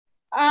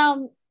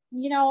Um,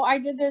 I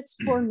did this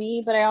for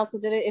me, but I also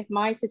did it if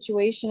my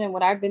situation and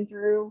what I've been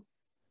through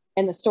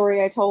and the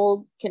story I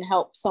told can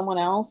help someone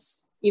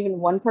else, even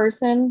one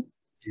person.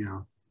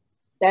 Yeah.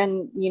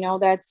 Then,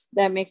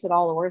 that makes it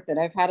all worth it.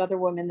 I've had other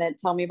women that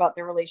tell me about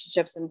their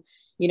relationships, and,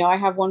 I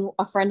have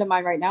a friend of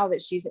mine right now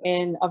that she's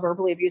in a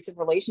verbally abusive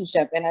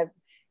relationship, and I'm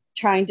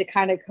trying to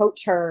kind of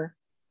coach her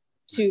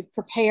to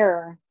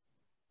prepare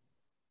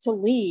to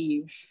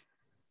leave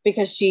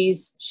because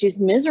she's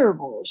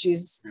miserable.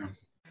 Yeah.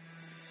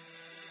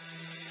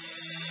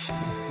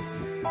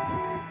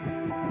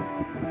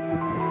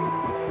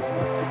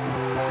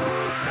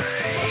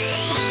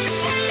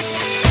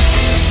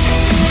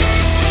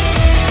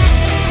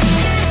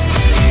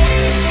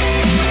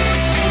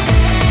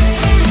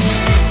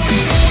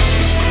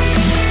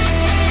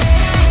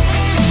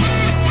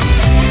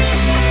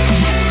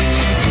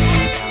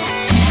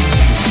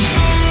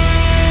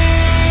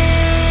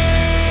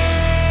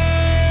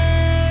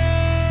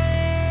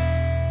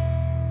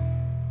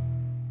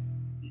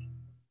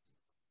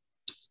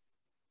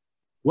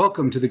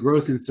 Welcome to the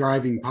Growth and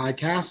Thriving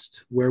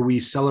podcast, where we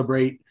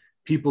celebrate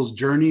people's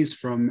journeys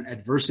from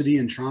adversity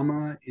and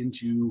trauma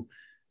into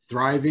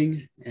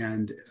thriving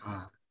and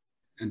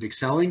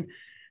excelling.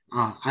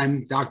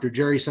 I'm Dr.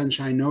 Jerry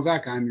Sunshine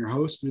Novak. I'm your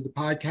host through the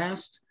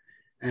podcast.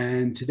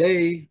 And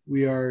today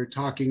we are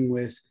talking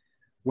with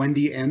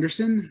Wendy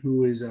Anderson,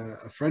 who is a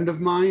friend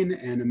of mine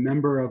and a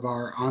member of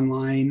our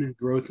online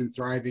Growth and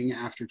Thriving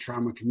After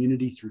Trauma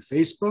community through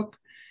Facebook.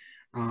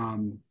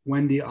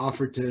 Wendy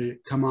offered to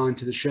come on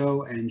to the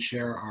show and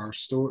share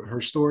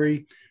her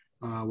story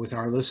with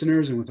our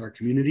listeners and with our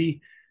community,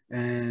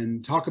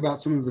 and talk about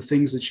some of the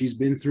things that she's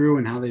been through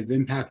and how they've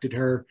impacted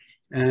her,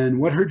 and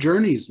what her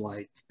journey's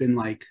been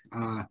like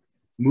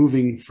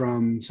moving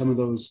from some of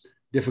those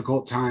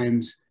difficult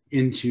times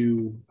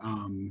into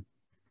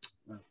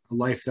a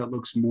life that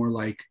looks more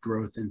like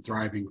growth and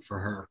thriving for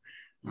her.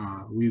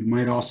 We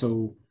might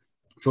also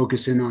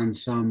focus in on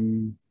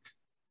some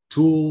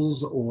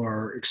tools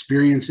or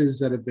experiences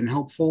that have been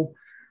helpful.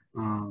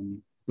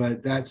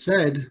 But that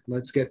said,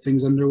 let's get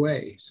things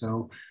underway.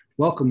 So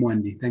welcome,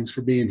 Wendy. Thanks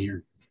for being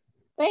here.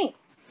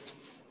 Thanks.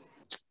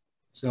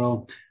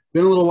 So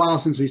been a little while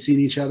since we've seen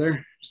each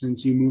other,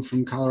 since you moved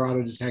from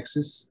Colorado to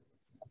Texas.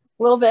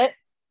 A little bit.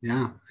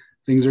 Yeah.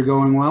 Things are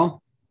going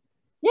well?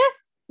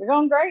 Yes, they're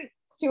going great.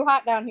 It's too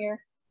hot down here.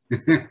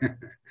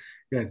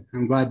 Good.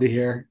 I'm glad to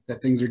hear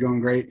that things are going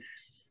great.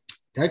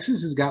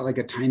 Texas has got like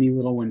a tiny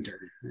little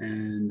winter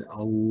and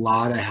a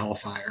lot of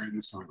hellfire in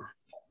the summer.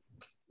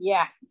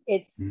 Yeah,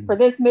 it's for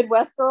this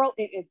Midwest girl,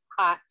 it is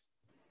hot.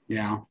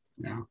 Yeah.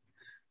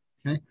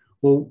 Okay.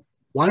 Well,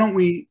 why don't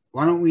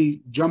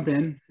we jump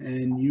in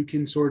and you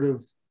can sort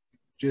of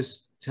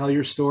just tell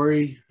your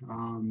story,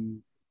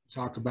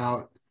 talk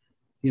about,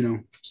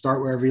 start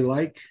wherever you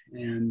like,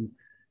 and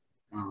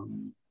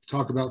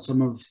talk about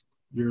some of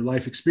your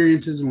life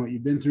experiences and what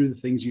you've been through, the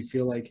things you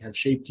feel like have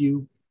shaped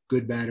you,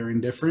 good, bad, or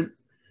indifferent.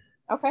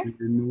 Okay.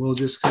 And we'll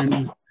just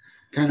kind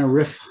of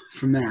riff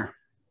from there.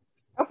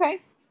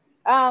 Okay.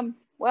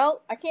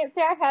 Well, I can't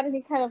say I had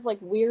any kind of like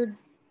weird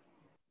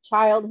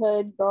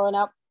childhood growing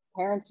up.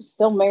 Parents are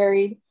still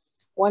married.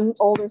 One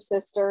older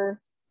sister.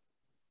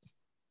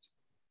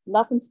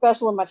 Nothing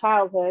special in my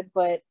childhood,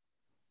 but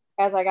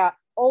as I got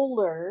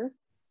older,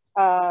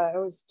 I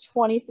was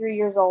 23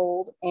 years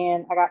old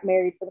and I got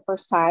married for the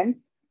first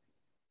time.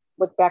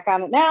 Look back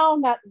on it now,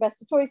 not the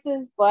best of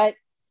choices, but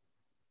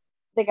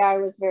the guy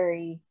was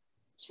very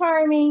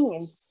charming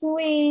and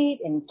sweet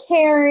and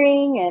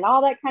caring and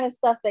all that kind of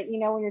stuff that,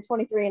 when you're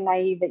 23 and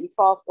naive, that you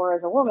fall for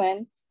as a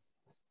woman.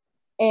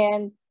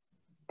 And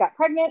got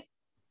pregnant,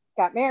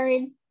 got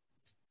married,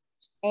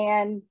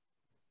 and,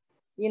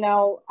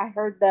 I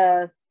heard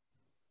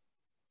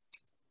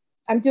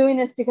I'm doing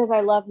this because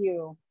I love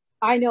you.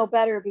 I know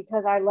better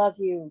because I love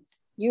you.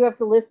 You have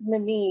to listen to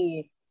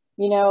me,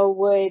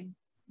 would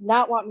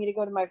not want me to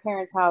go to my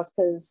parents' house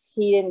because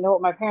he didn't know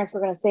what my parents were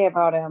going to say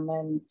about him.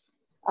 And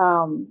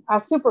I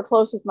was super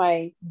close with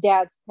my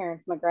dad's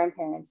parents, my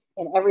grandparents,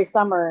 and every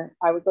summer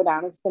I would go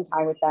down and spend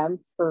time with them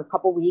for a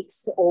couple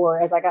weeks, or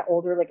as I got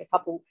older, like a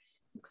couple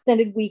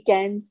extended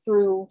weekends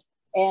through.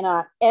 And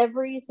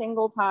every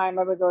single time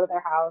I would go to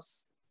their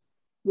house,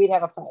 we'd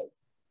have a fight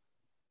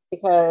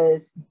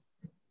because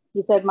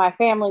he said my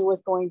family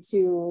was going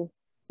to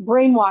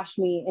brainwash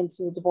me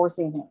into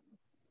divorcing him.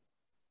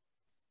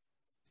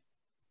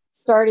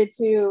 Started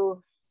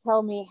to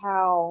tell me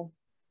how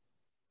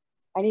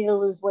I need to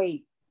lose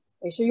weight.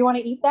 Are you sure you want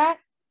to eat that?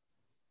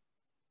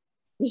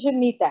 You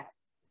shouldn't eat that.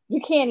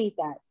 You can't eat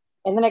that.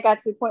 And then I got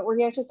to the point where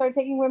he actually started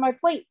taking away my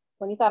plate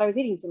when he thought I was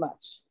eating too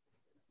much.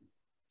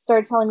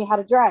 Started telling me how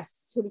to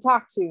dress, who to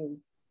talk to.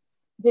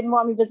 Didn't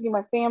want me visiting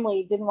my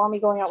family. Didn't want me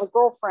going out with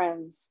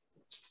girlfriends.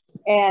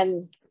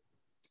 And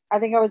I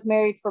think I was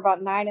married for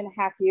about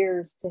 9.5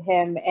 years to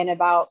him. And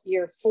about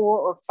year 4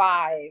 or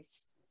 5,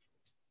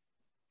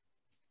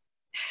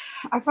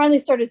 I finally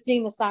started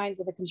seeing the signs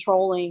of the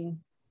controlling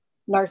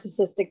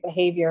narcissistic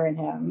behavior in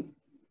him.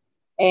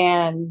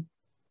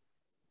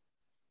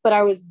 But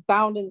I was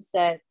bound and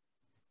set.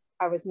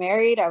 I was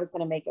married. I was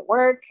going to make it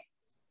work.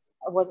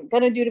 I wasn't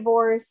going to do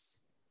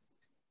divorce.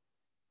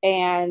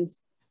 And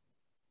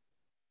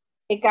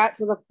it got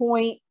to the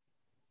point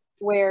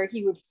where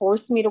he would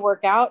force me to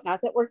work out.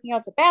 Not that working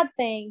out's a bad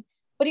thing,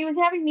 but he was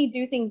having me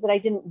do things that I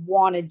didn't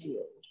want to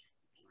do.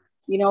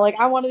 You know, like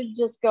I wanted to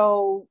just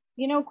go,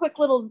 you know, quick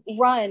little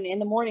run in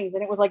the mornings.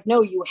 And it was like,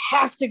 no, you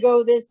have to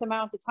go this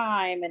amount of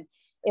time. And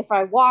if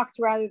I walked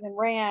rather than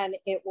ran,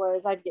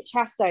 I'd get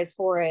chastised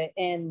for it.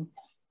 And,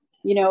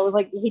 you know, it was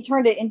like, he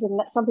turned it into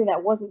something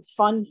that wasn't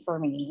fun for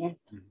me.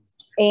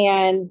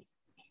 And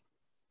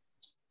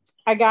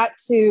I got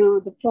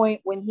to the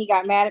point when he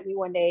got mad at me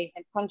one day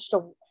and punched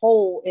a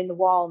hole in the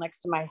wall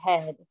next to my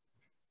head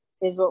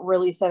is what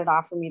really set it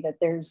off for me, that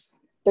there's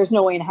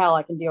no way in hell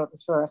I can deal with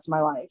this for the rest of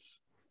my life.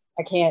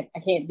 I can't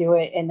do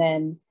it. And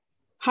then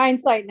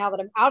hindsight, now that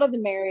I'm out of the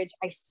marriage,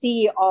 I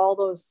see all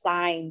those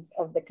signs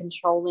of the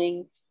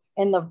controlling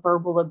and the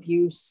verbal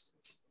abuse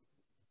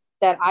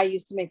that I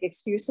used to make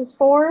excuses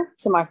for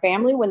to my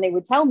family when they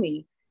would tell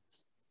me,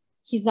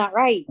 he's not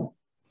right.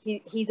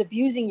 He's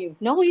abusing you.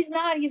 No, he's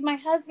not. He's my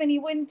husband. He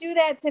wouldn't do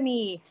that to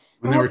me.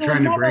 When they were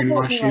trying to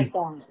brainwash you? Like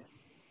that.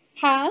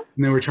 Huh?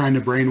 And they were trying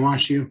to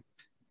brainwash you?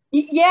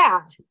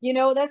 Yeah. You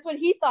know, that's what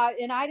he thought.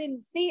 And I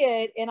didn't see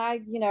it. And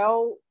I, you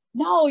know,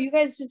 no, you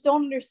guys just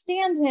don't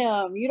understand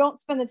him. You don't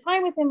spend the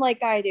time with him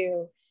like I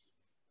do.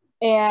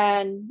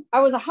 And I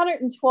was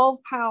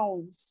 112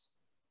 pounds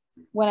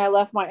when I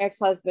left my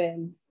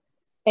ex-husband,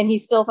 and he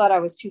still thought I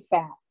was too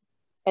fat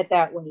at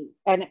that weight.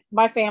 And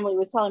my family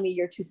was telling me,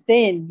 you're too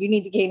thin. You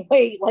need to gain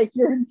weight. Like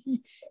you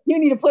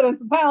need to put on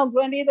some pounds,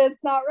 Wendy.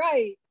 That's not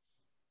right.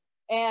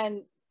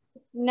 And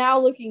now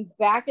looking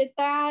back at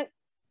that,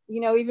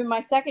 you know, even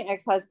my second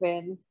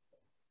ex-husband,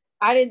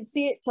 I didn't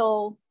see it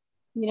till,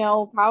 you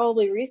know,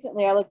 probably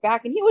recently I look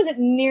back, and he wasn't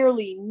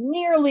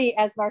nearly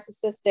as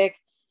narcissistic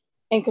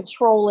and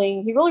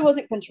controlling. He really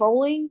wasn't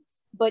controlling,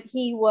 but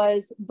he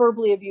was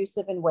verbally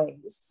abusive in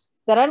ways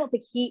that I don't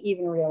think he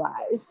even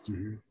realized.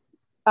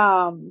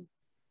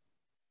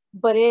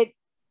 But it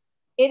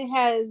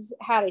has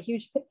had a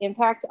huge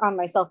impact on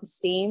my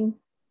self-esteem,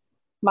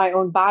 my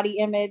own body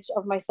image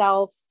of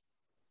myself.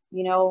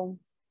 You know,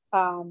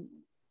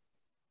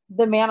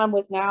 the man I'm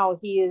with now,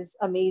 he is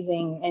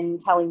amazing and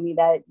telling me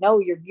that, no,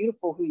 you're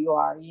beautiful who you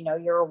are. You know,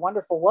 you're a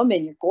wonderful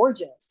woman. You're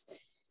gorgeous.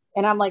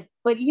 And I'm like,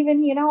 but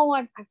even, you know,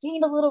 I've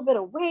gained a little bit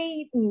of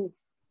weight, and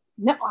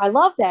no, I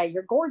love that.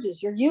 You're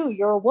gorgeous.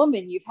 You're a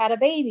woman. You've had a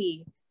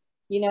baby.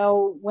 You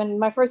know, when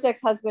my first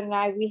ex-husband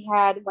and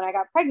when I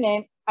got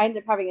pregnant, I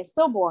ended up having a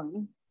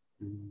stillborn.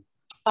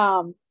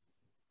 And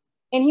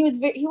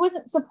he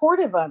wasn't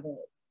supportive of it.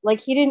 Like,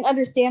 he didn't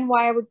understand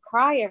why I would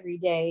cry every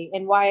day,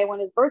 and why when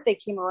his birthday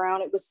came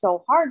around, it was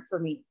so hard for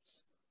me.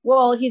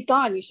 Well, he's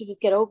gone. You should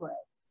just get over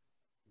it.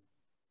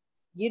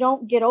 You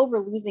don't get over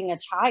losing a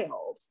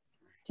child.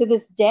 To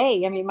this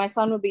day, I mean, my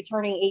son would be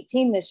turning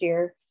 18 this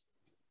year.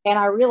 And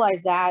I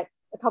realized that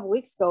a couple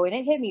weeks ago, and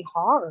it hit me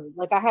hard.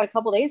 Like, I had a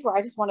couple days where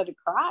I just wanted to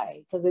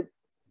cry because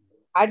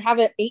I'd have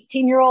an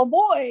 18-year-old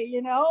boy,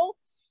 you know,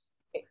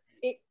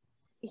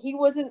 he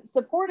wasn't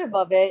supportive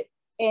of it.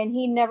 And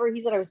he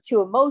said I was too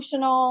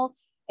emotional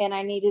and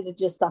I needed to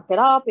just suck it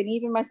up. And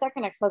even my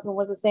second ex-husband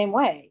was the same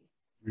way.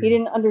 He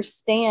didn't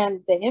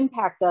understand the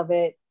impact of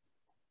it.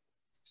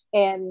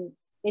 And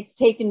it's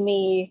taken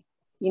me,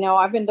 you know,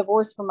 I've been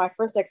divorced from my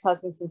first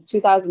ex-husband since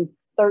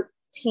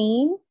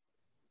 2013.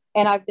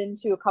 And I've been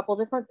to a couple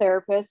different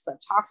therapists. I've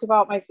talked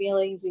about my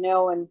feelings, you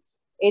know, and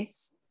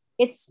it's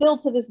still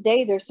to this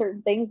day, there's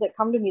certain things that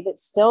come to me that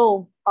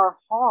still are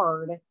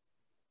hard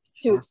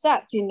to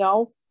accept, you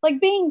know,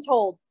 like being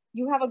told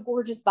you have a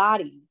gorgeous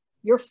body.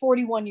 You're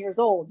 41 years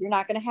old. You're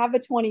not going to have a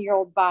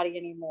 20-year-old body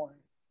anymore.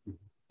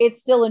 It's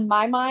still in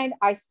my mind.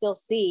 I still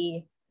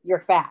see you're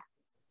fat.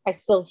 I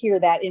still hear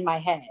that in my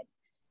head,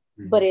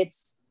 but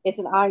it's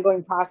an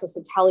ongoing process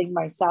of telling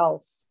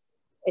myself,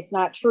 it's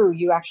not true.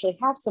 You actually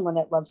have someone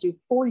that loves you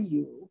for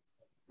you,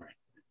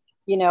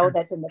 you know,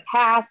 that's in the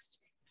past.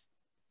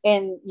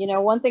 And, you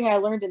know, one thing I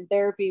learned in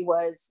therapy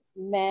was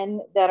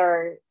men that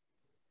are,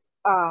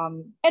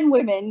 and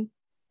women,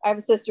 I have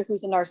a sister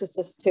who's a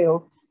narcissist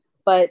too,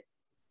 but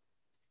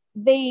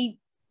they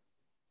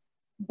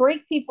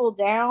break people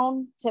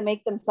down to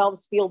make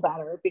themselves feel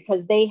better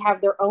because they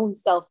have their own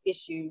self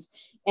issues.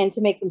 And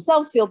to make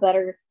themselves feel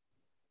better,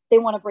 they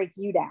want to break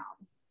you down.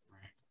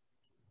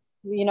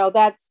 You know,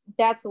 that's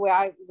the way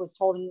I was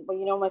told. And,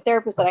 you know, my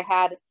therapist that I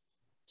had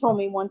told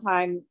me one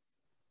time,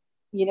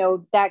 you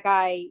know, that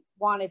guy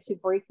wanted to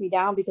break me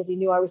down because he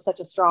knew I was such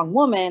a strong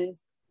woman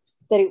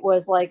that it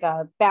was like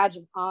a badge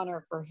of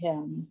honor for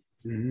him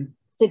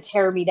to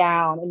tear me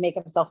down and make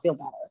himself feel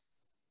better.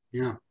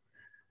 Yeah.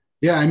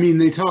 Yeah. I mean,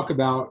 they talk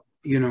about,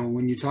 you know,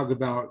 when you talk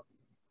about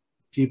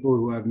people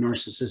who have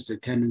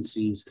narcissistic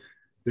tendencies,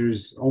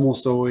 there's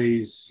almost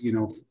always, you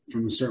know,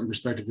 from a certain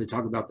perspective, they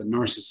talk about the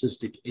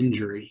narcissistic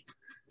injury.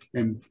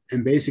 And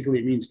basically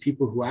it means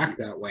people who act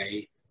that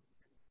way,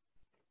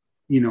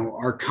 you know,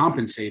 are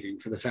compensating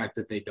for the fact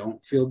that they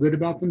don't feel good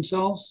about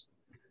themselves.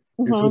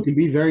 And so it can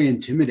be very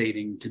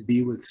intimidating to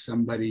be with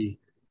somebody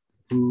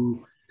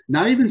who,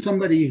 not even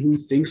somebody who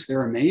thinks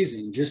they're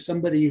amazing, just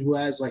somebody who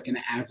has like an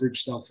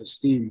average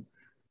self-esteem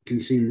can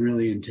seem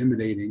really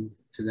intimidating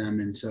to them.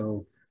 And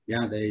so,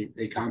 yeah,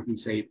 they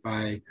compensate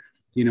by,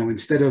 you know,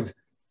 instead of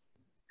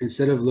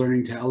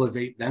learning to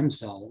elevate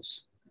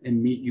themselves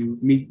and meet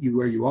you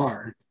where you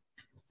are,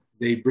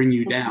 they bring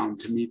you down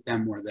to meet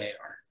them where they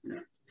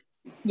are.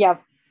 Yeah.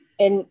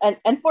 And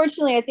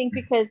unfortunately, I think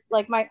because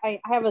like I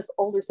have this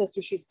older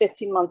sister, she's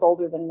 15 months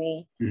older than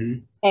me. Mm-hmm.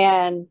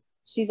 And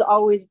she's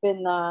always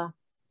been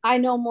I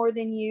know more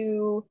than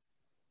you,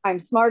 I'm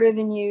smarter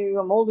than you,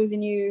 I'm older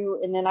than you.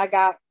 And then I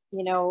got,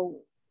 you know,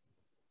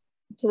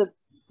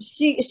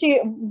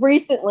 she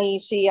recently,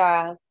 she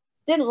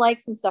didn't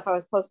like some stuff I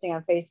was posting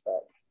on Facebook.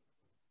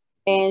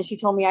 And she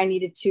told me I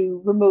needed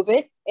to remove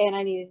it and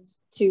I needed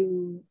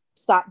to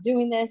stop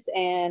doing this,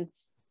 and,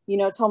 you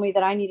know, told me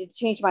that I needed to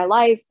change my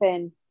life.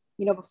 And,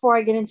 you know, before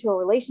I get into a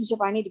relationship,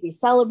 I need to be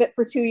celibate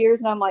for 2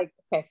 years. And I'm like,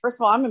 okay, first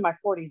of all, I'm in my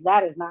 40s.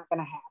 That is not going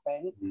to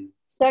happen. Mm-hmm.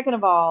 Second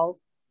of all,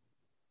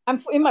 I'm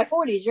in my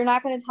 40s. You're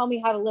not going to tell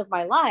me how to live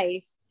my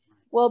life.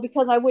 Well,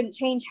 because I wouldn't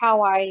change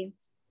how I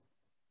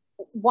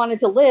wanted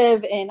to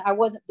live, and I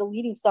wasn't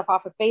deleting stuff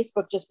off of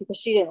Facebook just because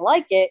she didn't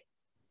like it.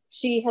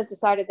 She has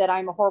decided that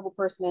I'm a horrible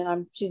person,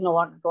 and she's no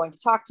longer going to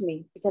talk to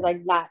me because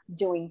I'm not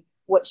doing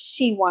what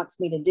she wants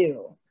me to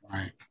do.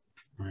 Right.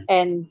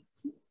 And,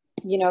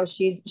 you know,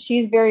 she's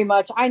very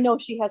much, I know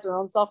she has her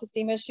own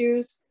self-esteem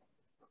issues.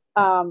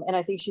 And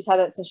I think she's had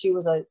that since she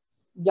was a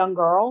young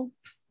girl,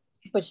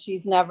 but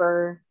she's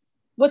never,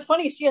 what's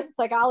funny is she has a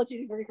psychology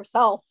degree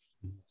herself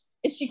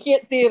and she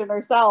can't see it in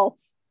herself.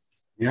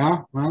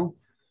 Yeah. Well,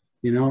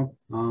 you know,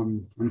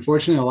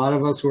 unfortunately, a lot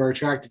of us who are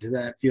attracted to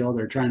that field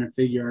are trying to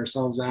figure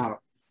ourselves out.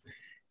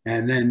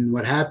 And then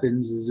what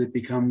happens is it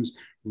becomes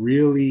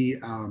really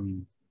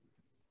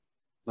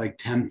like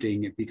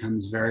tempting. It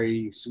becomes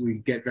so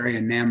we get very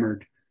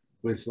enamored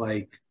with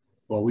like,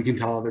 well, we can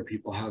tell other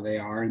people how they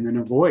are and then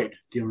avoid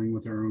dealing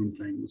with our own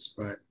things.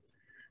 But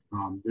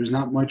there's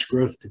not much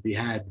growth to be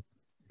had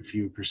if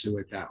you pursue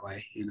it that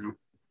way, you know?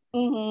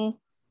 Mm-hmm.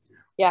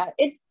 Yeah.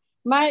 It's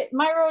my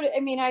road. I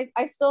mean,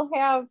 I still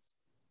have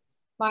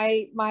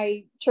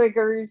my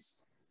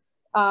triggers,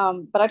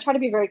 but I try to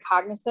be very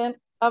cognizant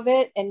of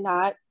it and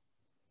not,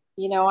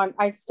 you know,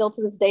 I'm still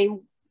to this day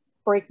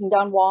breaking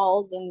down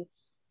walls, and,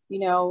 you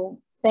know,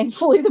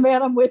 thankfully the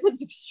man I'm with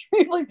is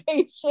extremely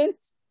patient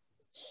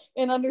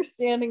and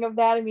understanding of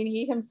that. I mean,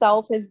 he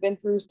himself has been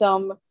through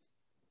some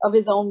of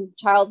his own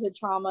childhood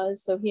traumas,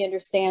 so he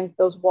understands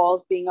those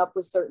walls being up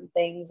with certain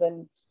things.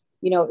 And,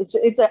 you know,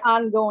 it's an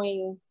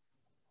ongoing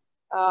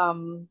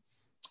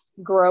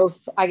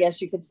growth, I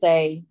guess you could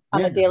say,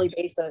 on a daily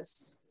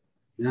basis.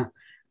 Yeah.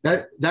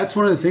 That's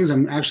one of the things.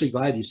 I'm actually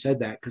glad you said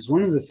that, because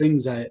one of the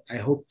things I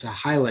hope to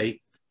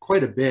highlight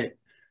quite a bit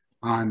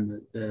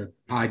on the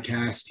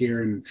podcast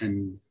here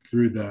and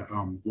through the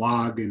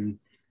blog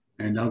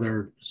and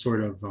other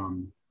sort of,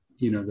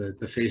 you know,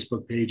 the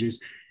Facebook pages,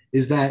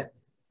 is that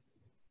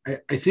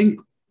I think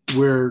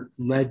we're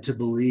led to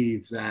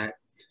believe that,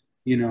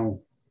 you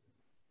know,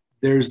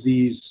 there's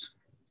these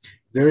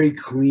very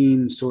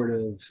clean sort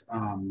of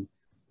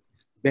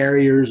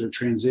barriers or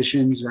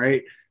transitions,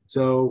 right?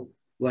 So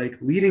like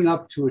leading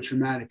up to a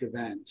traumatic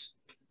event,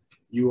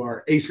 you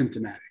are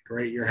asymptomatic,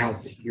 right? You're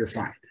healthy, you're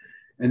fine.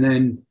 And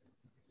then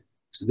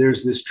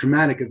there's this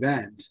traumatic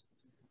event.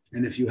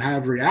 And if you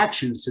have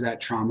reactions to that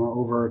trauma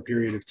over a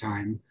period of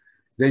time,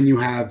 then you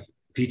have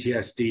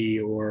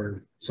PTSD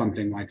or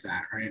something like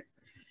that, right?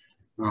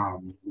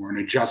 Or an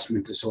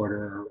adjustment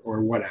disorder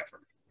or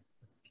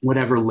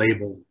whatever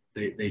label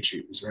they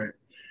choose, right?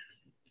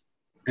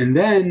 And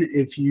then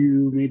if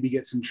you maybe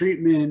get some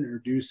treatment or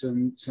do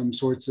some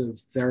sorts of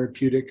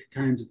therapeutic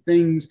kinds of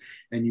things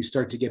and you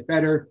start to get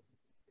better,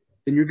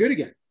 then you're good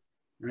again,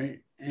 right?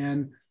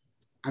 And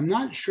I'm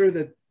not sure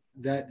that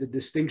the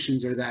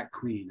distinctions are that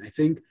clean. I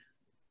think,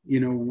 you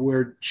know,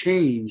 we're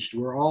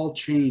all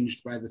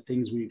changed by the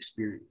things we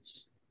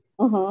experience.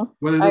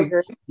 Mm-hmm. I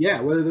agree. Yeah,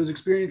 whether those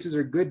experiences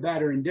are good,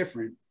 bad, or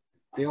indifferent,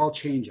 they all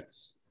change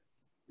us.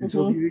 And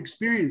so if you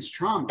experience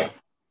trauma,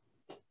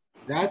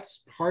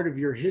 that's part of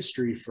your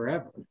history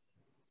forever.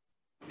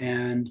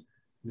 And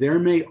there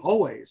may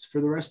always,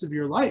 for the rest of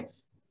your life,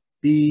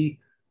 be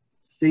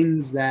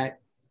things that,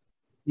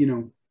 you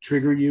know,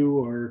 trigger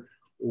you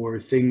or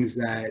things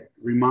that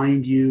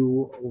remind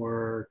you,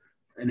 or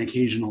an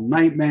occasional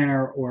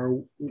nightmare,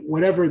 or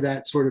whatever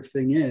that sort of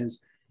thing is.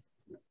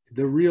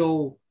 The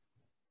real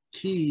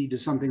key to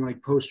something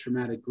like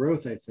post-traumatic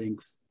growth, I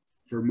think,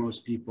 for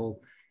most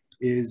people,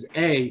 is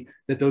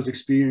that those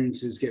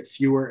experiences get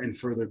fewer and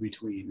further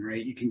between,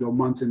 right? You can go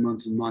months and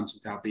months and months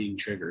without being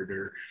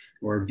triggered,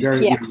 or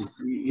very,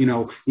 you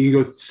know, you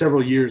can go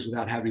several years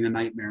without having a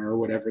nightmare, or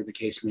whatever the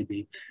case may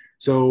be.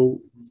 So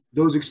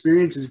those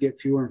experiences get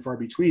fewer and far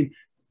between.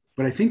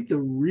 But I think the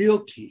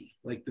real key,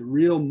 like the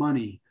real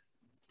money,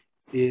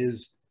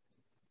 is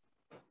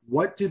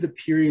what do the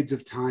periods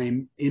of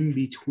time in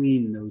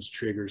between those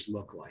triggers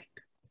look like,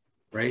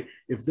 right?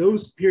 If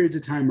those periods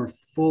of time are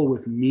full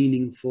with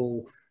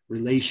meaningful,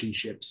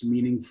 relationships,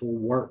 meaningful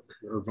work,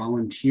 or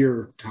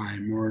volunteer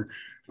time, or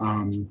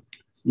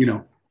you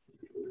know,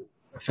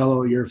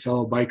 you're a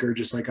fellow biker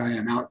just like I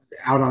am,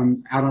 out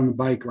on the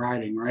bike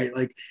riding, right?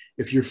 Like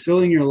if you're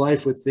filling your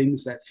life with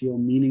things that feel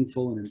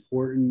meaningful and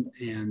important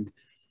and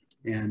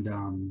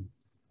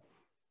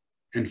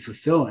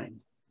fulfilling,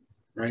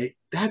 right?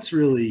 That's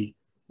really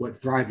what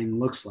thriving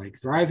looks like.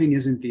 Thriving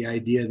isn't the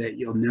idea that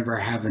you'll never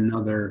have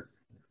another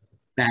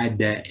bad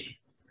day,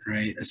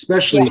 right?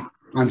 Especially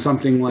on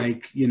something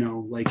like,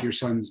 like your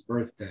son's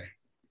birthday.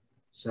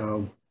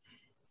 So,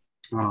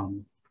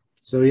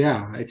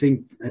 yeah, I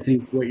think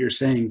what you're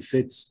saying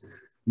fits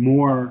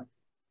more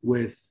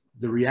with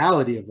the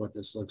reality of what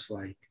this looks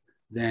like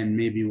than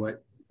maybe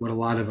what a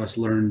lot of us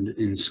learned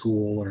in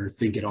school or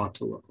think it ought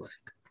to look like.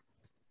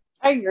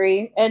 I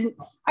agree. And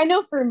I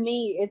know for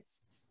me,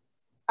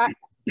 I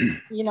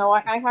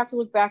have to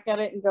look back at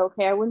it and go,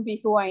 okay, I wouldn't be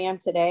who I am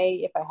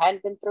today if I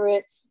hadn't been through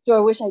it. Do I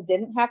wish I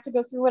didn't have to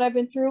go through what I've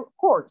been through? Of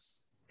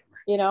course,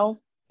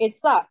 it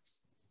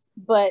sucks.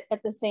 But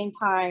at the same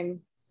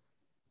time,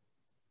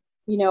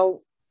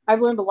 I've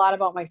learned a lot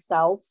about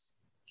myself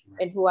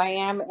and who I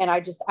am. And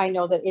I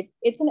know that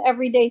it's an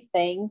everyday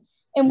thing.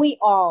 And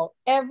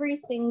every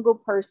single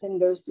person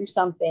goes through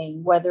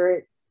something, whether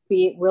it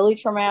be really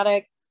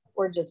traumatic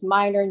or just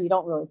minor and you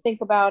don't really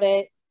think about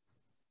it,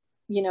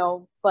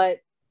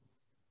 but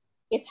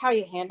it's how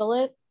you handle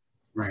it.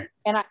 Right.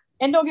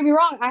 And don't get me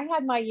wrong, I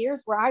had my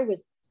years where I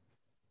was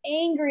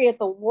angry at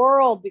the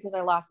world because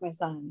I lost my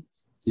son.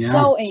 Yeah.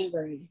 So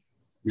angry.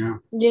 Yeah.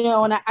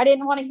 And I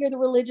didn't want to hear the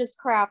religious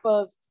crap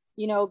of,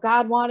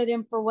 God wanted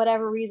him for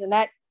whatever reason.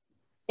 That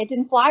it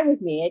didn't fly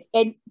with me.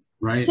 And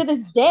right. To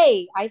this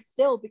day,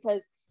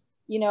 because,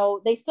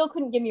 they still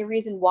couldn't give me a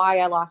reason why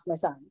I lost my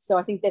son. So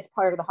I think that's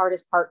part of the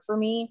hardest part for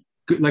me.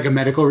 Like a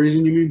medical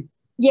reason, you mean?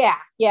 Yeah.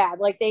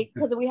 Like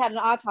because we had an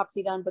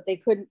autopsy done, but they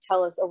couldn't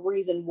tell us a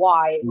reason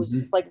why. It was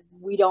just like,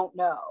 we don't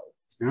know.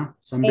 Yeah.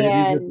 Some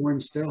babies are born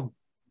still.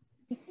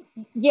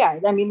 Yeah.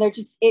 I mean,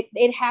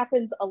 it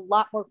happens a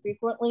lot more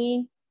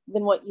frequently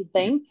than what you'd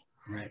think.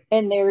 Right.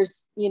 And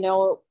there's,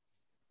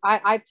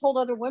 I've told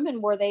other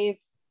women where they've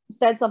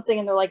said something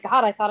and they're like,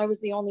 God, I thought I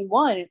was the only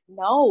one.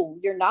 No,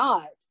 you're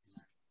not.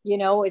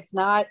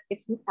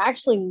 It's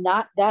actually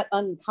not that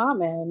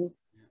uncommon.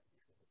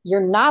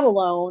 You're not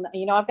alone.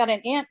 I've got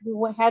an aunt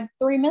who had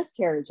 3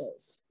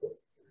 miscarriages.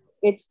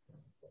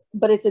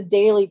 But it's a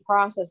daily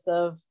process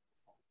of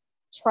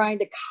trying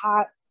to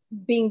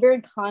being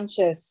very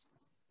conscious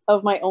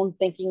of my own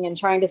thinking and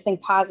trying to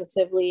think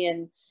positively.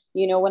 And,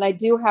 when I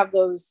do have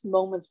those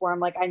moments where I'm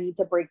like, I need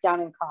to break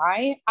down and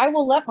cry, I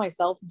will let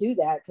myself do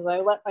that because I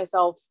let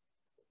myself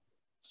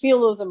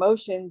feel those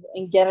emotions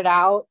and get it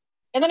out.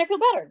 And then I feel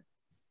better.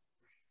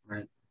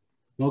 Right.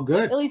 Well,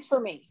 good. At least for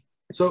me.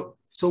 So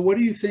what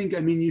do you think?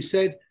 I mean, you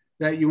said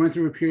that you went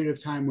through a period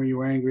of time where you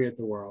were angry at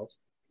the world.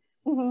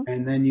 Mm-hmm.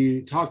 And then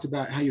you talked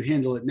about how you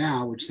handle it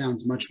now, which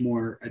sounds much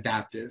more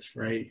adaptive,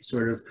 right?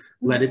 Sort of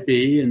let it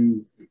be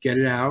and get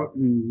it out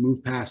and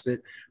move past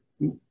it.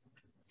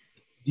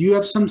 Do you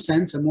have some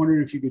sense, I'm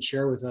wondering if you could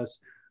share with us,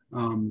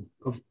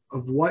 of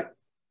what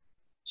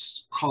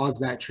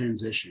caused that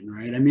transition,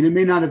 right? I mean, it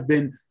may not have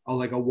been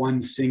like a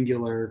one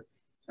singular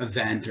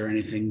event or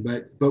anything,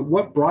 but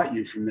what brought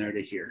you from there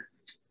to here?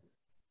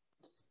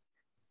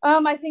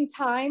 I think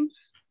time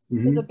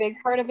is a big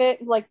part of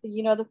it. Like,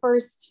 the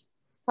first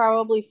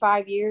probably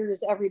 5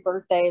 years, every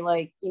birthday,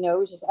 like, it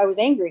was just, I was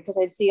angry because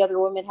I'd see other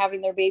women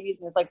having their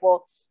babies and it's like,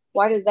 well,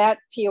 why does that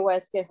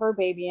POS get her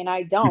baby and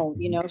I don't?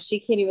 She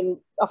can't even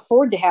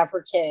afford to have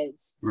her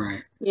kids.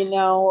 Right.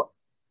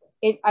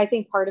 I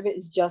think part of it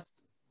is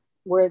just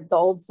where the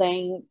old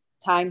saying,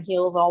 time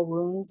heals all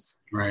wounds.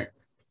 Right.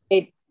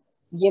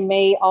 You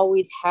may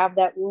always have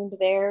that wound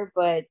there,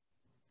 but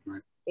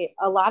right.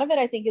 A lot of it,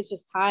 I think, is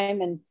just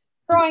time and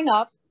growing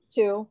up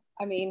too.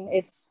 I mean,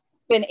 it's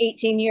been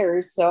 18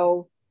 years.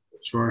 So,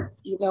 sure.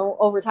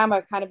 Over time,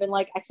 I've kind of been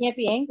like, I can't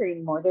be angry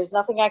anymore. There's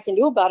nothing I can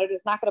do about it.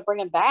 It's not going to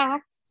bring him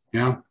back.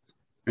 Yeah.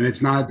 And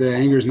the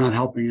anger is not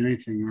helping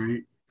anything.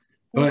 Right.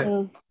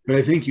 But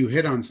I think you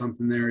hit on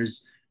something there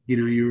is,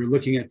 you were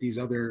looking at these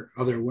other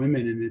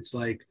women and it's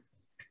like,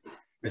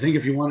 I think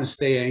if you want to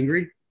stay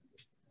angry,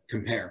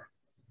 compare.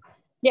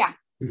 Yeah.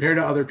 Compare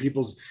to other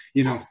people's,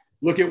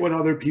 look at what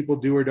other people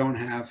do or don't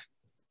have.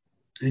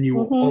 And you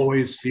will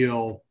always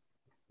feel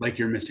like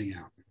you're missing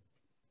out.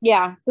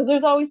 Yeah. Because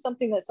there's always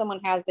something that someone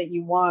has that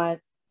you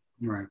want,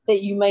 right,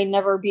 that you may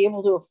never be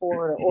able to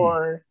afford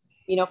or,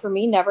 for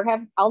me,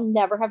 I'll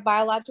never have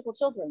biological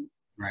children.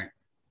 Right.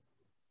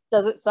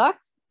 Does it suck?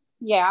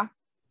 Yeah.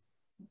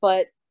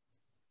 But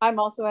I'm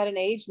also at an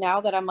age now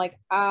that I'm like,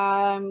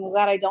 I'm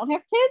glad I don't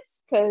have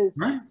kids because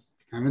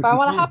if I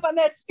want to hop on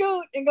that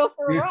scoot and go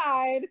for a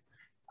ride,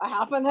 I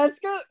hop on that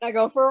scoot and I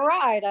go for a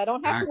ride. I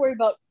don't have to worry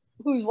about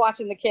who's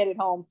watching the kid at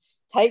home.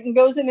 Titan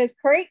goes in his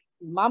crate,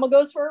 mama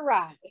goes for a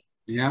ride.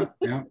 Yeah.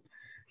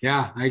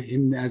 I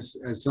can, as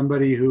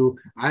somebody who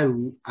I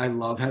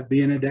love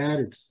being a dad.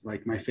 It's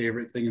like my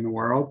favorite thing in the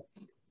world,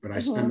 but I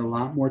spend a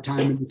lot more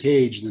time in the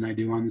cage than I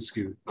do on the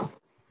scoot.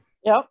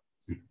 Yep.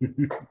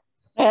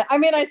 I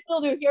mean, I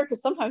still do here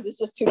because sometimes it's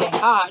just too dang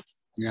hot.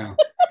 Yeah.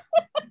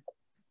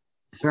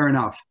 Fair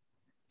enough.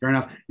 Fair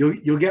enough.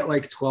 You'll get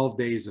like 12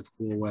 days of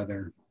cool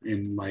weather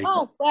in like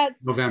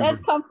November.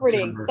 That's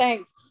comforting. December.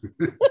 Thanks.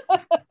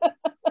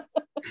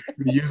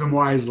 Use them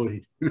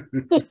wisely.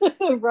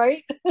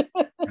 Right?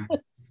 Yeah.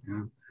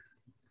 Yeah.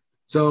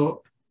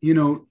 So,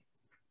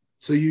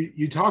 so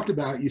you talked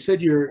about, you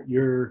said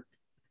your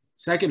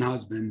second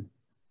husband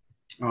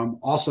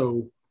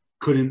also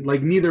couldn't,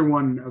 like, neither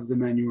one of the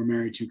men you were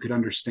married to could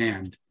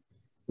understand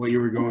what you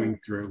were going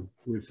through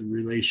with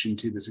relation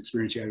to this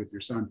experience you had with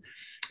your son.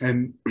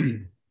 And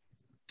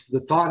the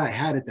thought I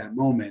had at that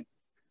moment,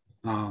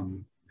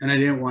 and I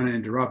didn't want to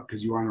interrupt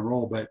because you were on a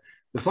roll, but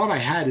the thought I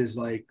had is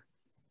like,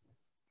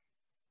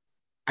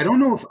 I don't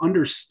know if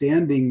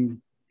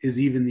understanding is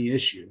even the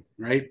issue,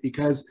 right?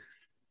 Because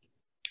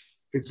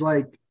it's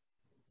like,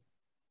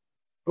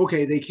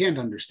 okay, they can't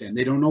understand.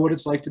 They don't know what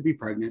it's like to be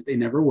pregnant. They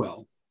never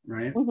will,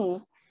 right?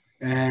 Mm-hmm.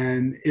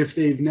 And if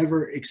they've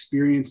never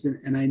experienced it,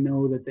 and I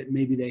know that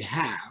maybe they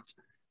have,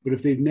 but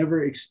if they've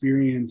never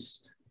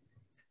experienced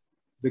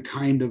the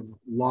kind of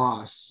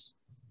loss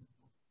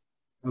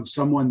of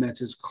someone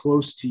that's as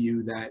close to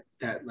you that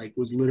like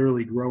was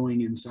literally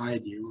growing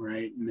inside you,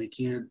 right? And they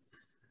can't,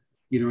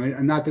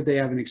 and not that they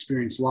haven't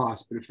experienced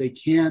loss, but if they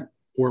can't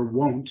or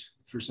won't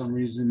for some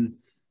reason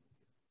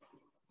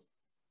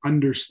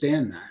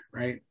understand that,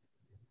 right?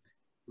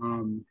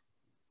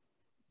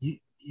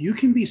 You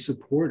can be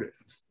supportive,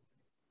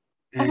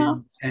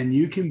 and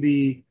you can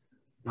be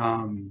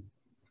a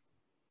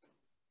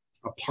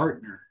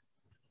partner,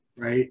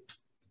 right?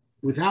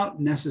 Without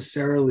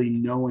necessarily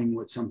knowing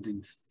what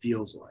something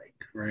feels like,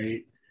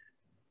 right?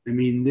 I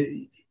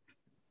mean,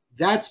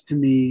 that's to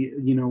me,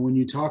 when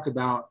you talk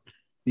about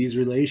these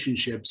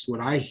relationships, what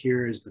I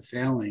hear is the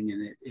failing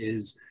in it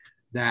is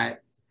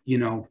that,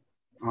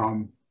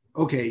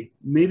 okay,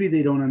 maybe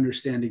they don't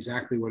understand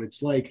exactly what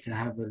it's like to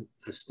have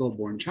a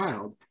stillborn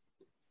child,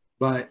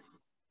 but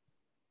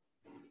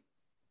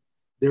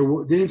there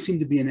didn't seem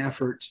to be an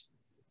effort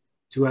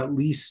to at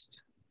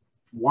least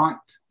want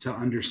to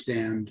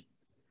understand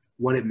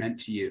what it meant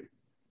to you.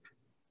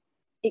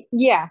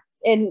 Yeah,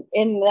 in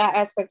that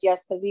aspect,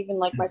 yes, because even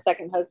like my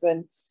second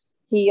husband,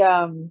 he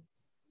on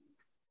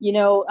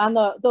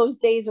those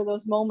days or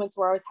those moments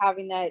where I was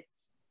having that,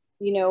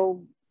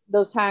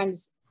 those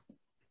times,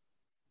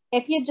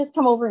 if he had just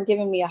come over and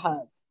given me a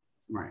hug,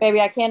 right.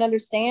 Baby, I can't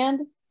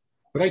understand,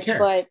 but I care.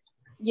 But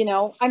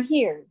I'm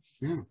here.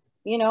 Yeah.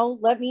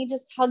 Let me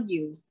just hug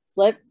you.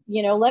 Let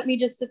me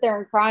just sit there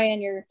and cry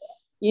on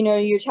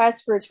your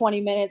chest for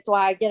 20 minutes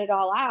while I get it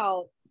all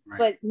out. Right.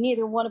 But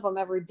neither one of them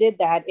ever did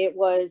that. It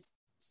was,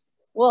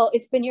 well,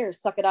 it's been years,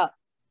 suck it up.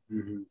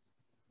 Mm-hmm.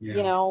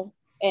 Yeah.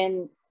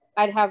 And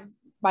I'd have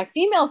my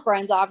female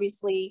friends,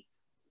 obviously,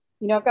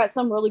 I've got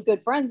some really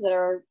good friends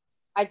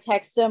I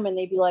text them and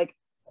they'd be like,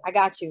 I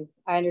got you.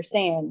 I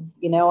understand.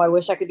 I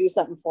wish I could do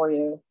something for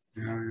you.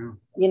 Yeah.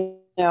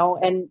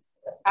 And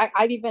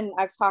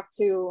I've talked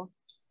to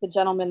the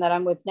gentleman that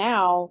I'm with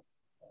now,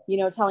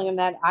 telling him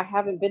that I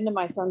haven't been to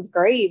my son's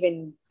grave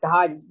in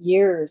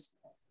years.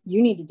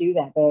 You need to do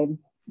that, babe.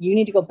 You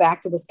need to go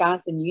back to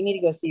Wisconsin. You need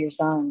to go see your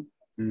son.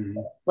 Mm-hmm.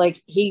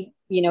 Like he's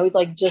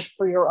like, just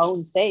for your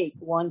own sake,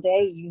 one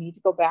day you need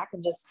to go back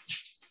and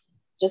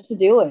just to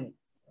do it.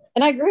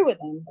 And I agree with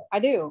him. I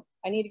do.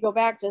 I need to go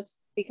back just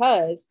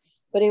because,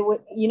 but it would,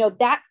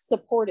 that's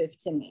supportive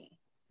to me.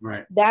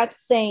 Right.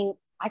 That's saying,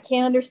 I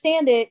can't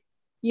understand it,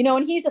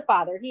 and he's a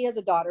father. He has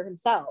a daughter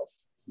himself,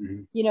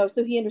 mm-hmm.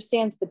 So he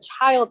understands the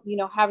child,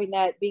 having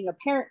that being a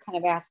parent kind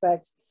of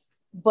aspect,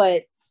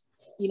 but,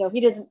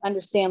 he doesn't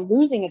understand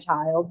losing a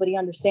child, but he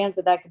understands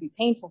that could be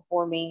painful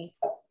for me.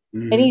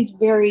 Mm-hmm.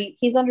 And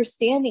he's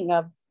understanding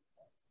of,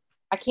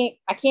 I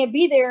can't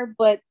be there,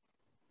 but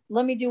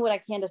let me do what I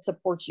can to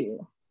support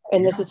you.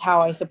 And this is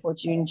how I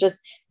support you. And just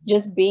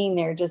being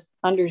there, just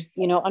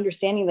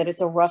understanding that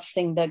it's a rough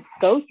thing to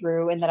go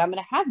through and that I'm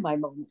going to have my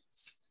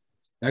moments.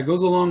 That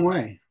goes a long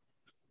way.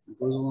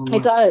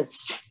 It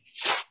does.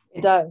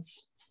 It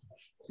does.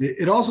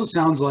 It also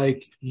sounds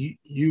like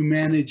you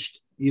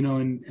managed,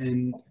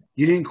 and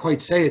you didn't quite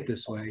say it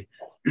this way,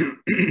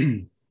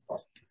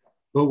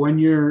 but when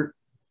your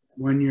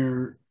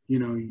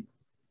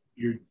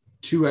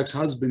two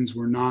ex-husbands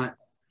were not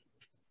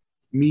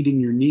meeting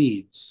your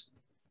needs,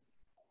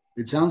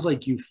 it sounds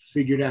like you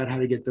figured out how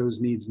to get those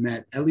needs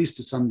met, at least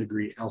to some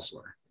degree,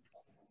 elsewhere,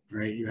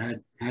 right? You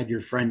had your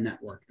friend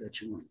network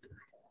that you went through.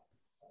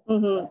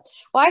 Mm-hmm.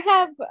 Well, I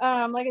have,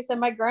 like I said,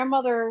 my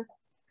grandmother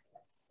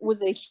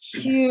was a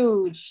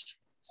huge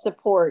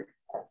support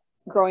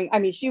growing. I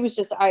mean, she was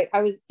just,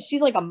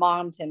 she's like a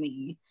mom to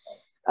me.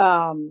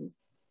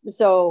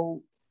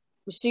 So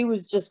she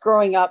was just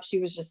growing up. She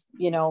was just,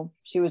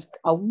 she was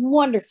a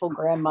wonderful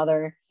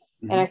grandmother.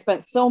 Mm-hmm. And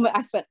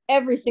I spent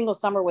every single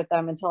summer with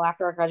them until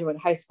after I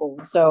graduated high school.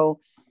 So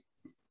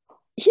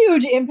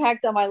huge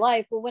impact on my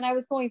life. But when I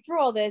was going through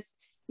all this,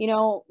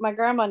 my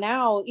grandma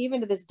now,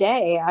 even to this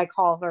day, I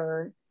call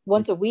her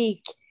once a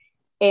week,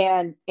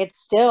 and it's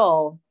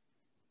still,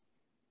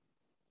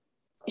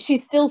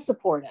 she's still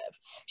supportive.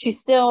 She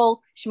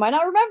might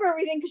not remember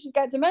everything because she's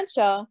got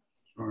dementia,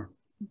 Sure.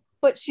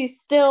 but she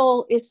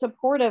still is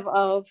supportive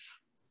of,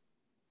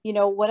 you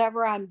know,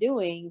 whatever I'm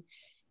doing.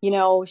 You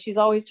know, she's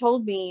always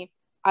told me,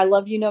 I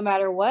love you no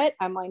matter what.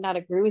 I might not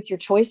agree with your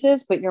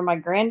choices, but you're my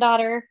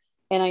granddaughter.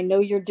 And I know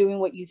you're doing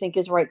what you think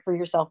is right for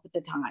yourself at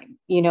the time.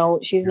 You know,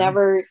 she's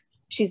never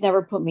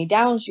put me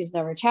down. She's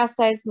never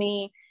chastised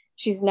me.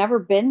 She's never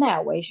been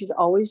that way. She's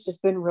always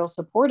just been real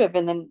supportive.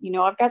 And then, you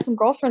know, I've got some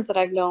girlfriends that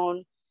I've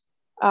known.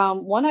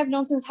 One I've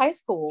known since high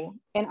school.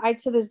 And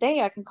to this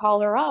day, I can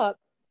call her up.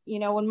 You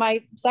know, when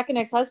my second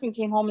ex-husband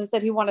came home and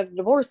said he wanted a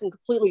divorce and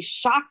completely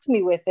shocked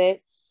me with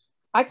it,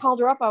 I called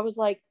her up. I was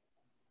like,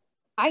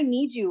 I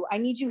need you. I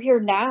need you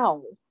here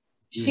now.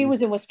 She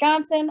was in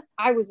Wisconsin.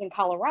 I was in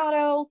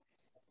Colorado.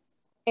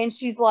 And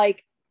she's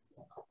like,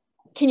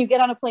 can you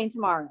get on a plane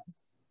tomorrow?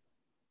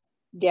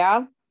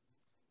 Yeah,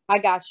 I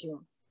got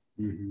you.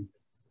 Mm-hmm.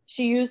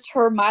 She used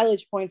her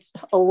mileage points,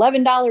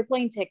 $11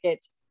 plane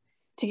ticket,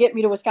 to get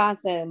me to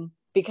Wisconsin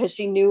because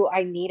she knew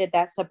I needed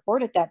that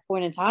support at that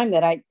point in time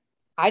that I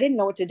didn't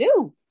know what to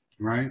do.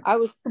 Right. I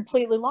was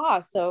completely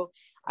lost. So,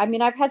 I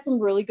mean, I've had some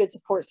really good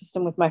support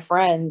system with my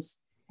friends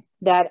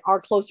that are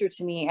closer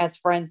to me as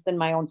friends than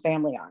my own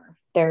family are.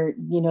 They're,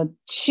 you know,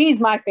 she's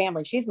my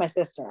family. She's my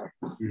sister.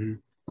 Mm-hmm.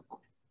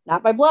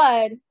 Not by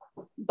blood,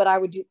 but I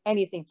would do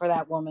anything for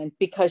that woman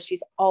because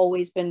she's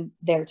always been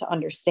there to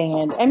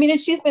understand. I mean, and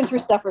she's been through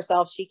stuff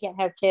herself. She can't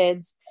have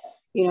kids.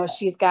 You know,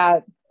 she's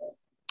got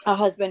a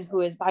husband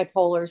who is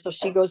bipolar. So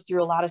she goes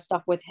through a lot of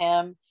stuff with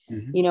him,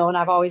 you know, and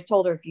I've always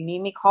told her, if you need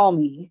me, call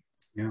me.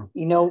 Yeah.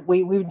 You know,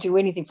 we would do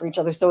anything for each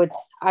other. So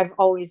I've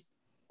always,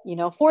 you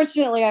know,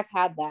 fortunately I've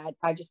had that.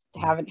 I just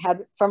haven't had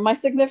it from my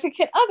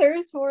significant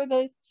others who are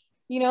the,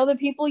 you know, the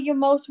people you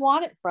most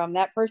want it from,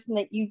 that person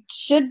that you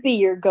should be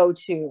your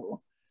go-to.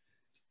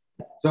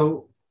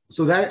 So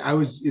that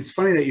it's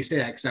funny that you say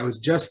that because I was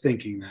just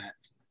thinking that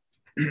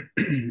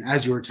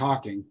as you were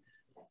talking.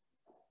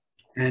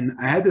 And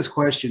I had this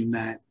question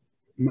that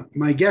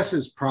my guess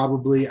is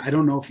probably, I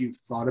don't know if you've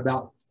thought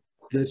about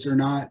this or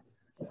not.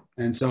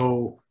 And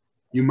so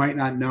you might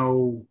not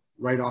know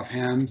right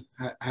offhand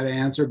how to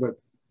answer, but,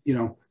 you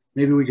know,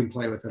 maybe we can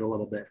play with it a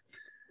little bit.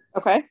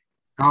 Okay.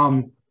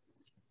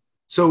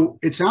 So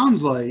it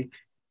sounds like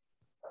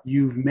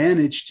you've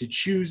managed to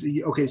choose.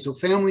 Okay, so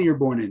family you're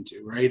born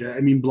into, right?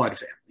 I mean, blood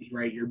family,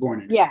 right? You're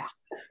born into. Yeah.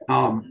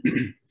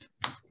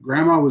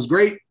 Grandma was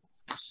great.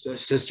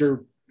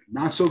 Sister,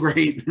 not so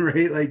great,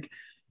 right? Like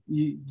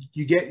you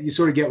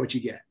sort of get what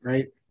you get,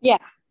 right? Yeah.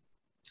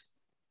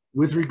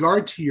 With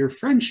regard to your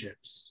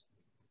friendships,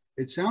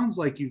 it sounds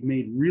like you've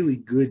made really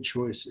good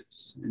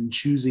choices in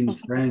choosing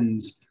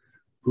friends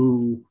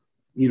who,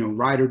 you know,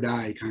 ride or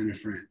die kind of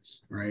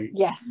friends, right?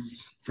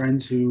 Yes.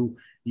 Friends who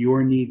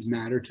your needs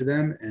matter to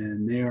them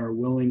and they are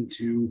willing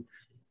to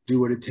do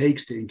what it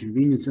takes to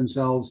inconvenience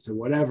themselves to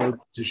whatever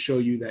to show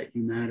you that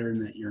you matter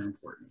and that you're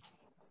important.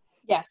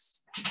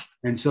 Yes.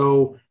 And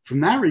so from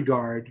that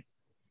regard,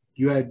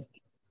 you had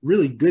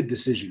really good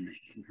decision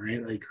making,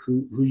 right? Like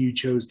who you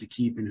chose to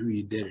keep and who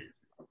you didn't.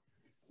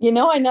 You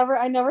know, I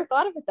never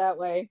thought of it that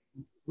way.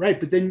 Right.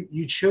 But then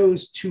you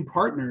chose two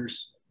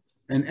partners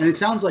and it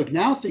sounds like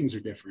now things are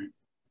different,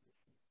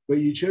 but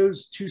you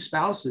chose two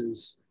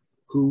spouses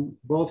who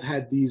both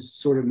had these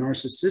sort of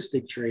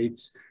narcissistic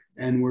traits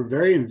and were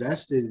very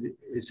invested,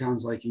 it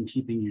sounds like, in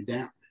keeping you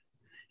down.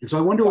 And so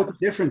I wonder what the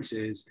difference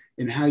is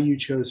in how you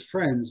chose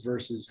friends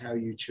versus how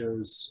you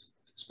chose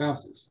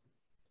spouses.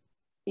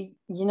 You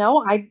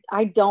know,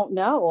 I don't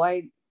know.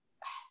 I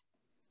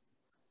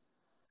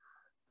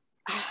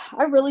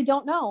really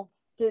don't know,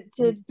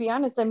 to be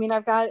honest. I mean,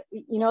 I've got,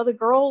 you know,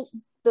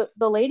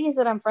 the ladies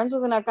that I'm friends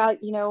with, and I've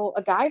got, you know,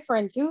 a guy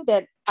friend too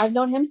that I've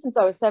known him since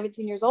I was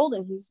 17 years old,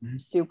 and he's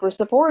super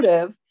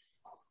supportive.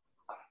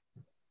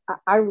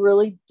 I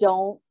really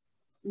don't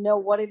know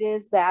what it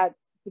is that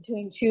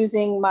between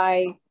choosing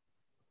my,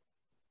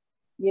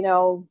 you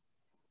know,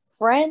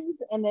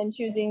 friends and then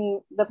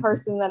choosing the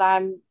person that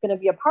I'm going to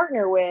be a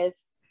partner with.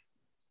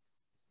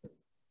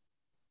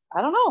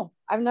 I don't know.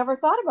 I've never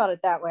thought about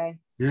it that way.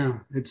 Yeah,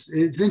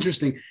 it's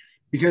interesting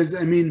because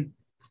I mean,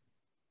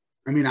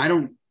 I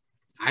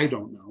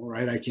don't know,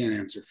 right? I can't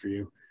answer for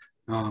you,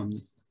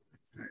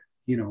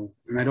 you know,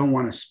 and I don't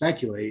want to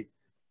speculate,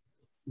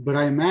 but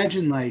I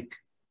imagine like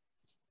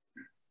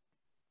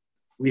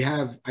we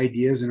have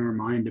ideas in our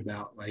mind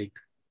about like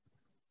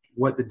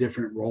what the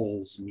different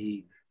roles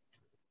mean,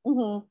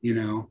 you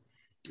know,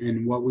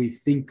 and what we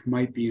think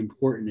might be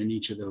important in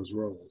each of those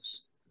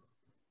roles.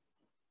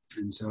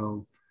 And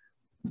so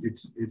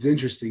it's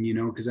interesting, you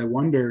know, because I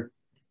wonder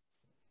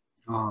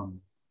how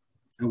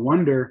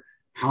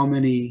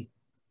many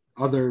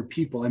other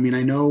people. I mean,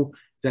 I know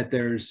that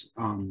there's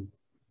a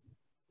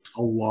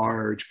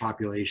large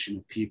population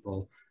of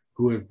people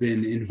who have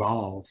been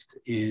involved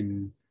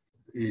in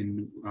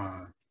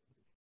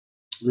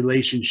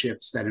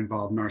relationships that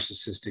involve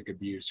narcissistic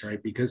abuse,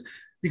 right? Because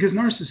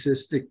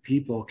narcissistic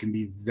people can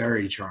be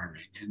very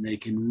charming and they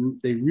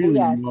really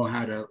know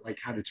how to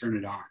turn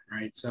it on,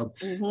 right? So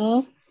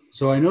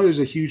So I know there's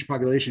a huge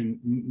population.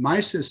 My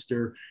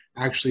sister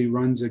actually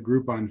runs a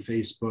group on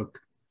Facebook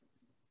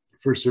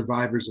for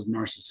survivors of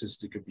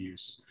narcissistic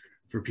abuse,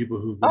 for people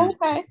who've been in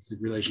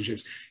narcissistic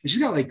relationships. And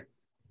she's got like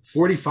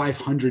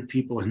 4,500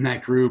 people in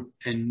that group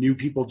and new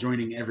people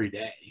joining every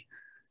day,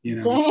 you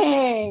know?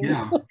 Dang.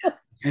 Yeah.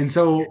 And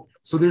so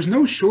there's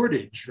no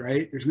shortage,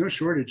 right? There's no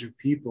shortage of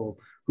people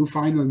who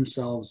find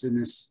themselves in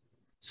this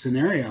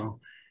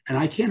scenario. And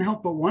I can't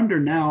help but wonder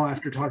now,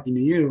 after talking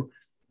to you,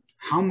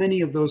 how many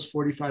of those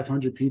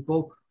 4,500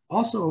 people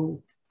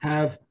also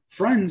have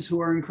friends who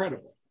are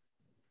incredible,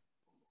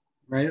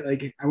 right?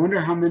 Like, I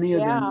wonder how many of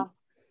them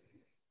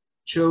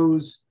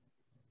chose,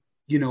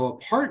 you know, a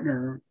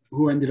partner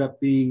who ended up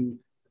being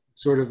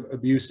sort of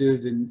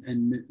abusive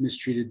and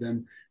mistreated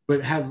them,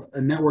 but have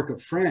a network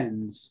of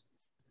friends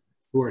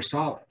who are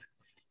solid.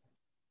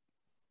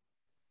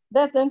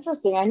 That's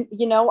interesting.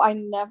 I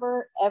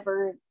never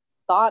ever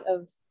thought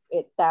of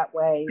it that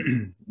way.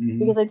 Mm-hmm.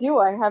 Because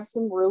I have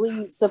some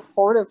really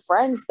supportive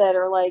friends that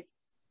are like,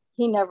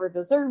 he never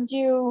deserved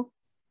you.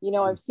 You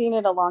know, I've seen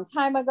it a long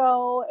time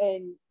ago.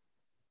 And,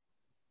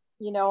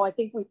 you know, I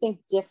think we think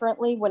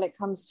differently when it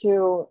comes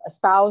to a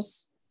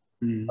spouse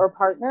or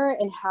partner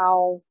and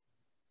how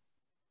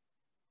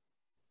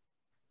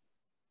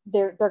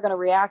they're going to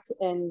react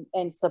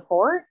and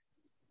support.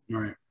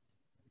 Right.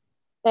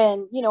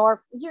 And, you know,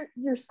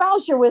 your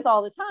spouse you're with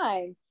all the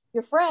time,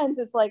 your friends,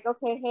 it's like,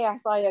 okay, hey, I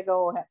saw you,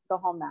 go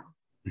home now.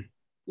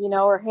 You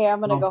know, or hey, I'm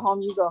going to go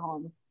home, you go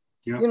home.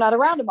 Yep. You're not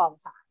around them all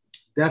the time.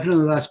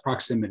 Definitely less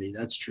proximity.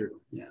 That's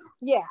true. Yeah.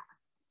 Yeah.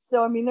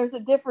 So, I mean, there's a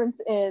difference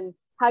in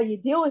how you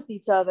deal with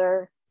each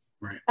other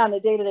on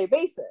a day-to-day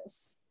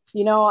basis.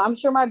 You know, I'm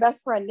sure my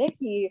best friend,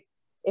 Nikki,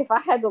 if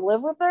I had to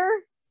live with her,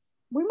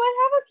 we might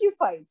have a few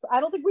fights. I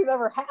don't think we've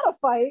ever had a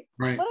fight,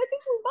 but I think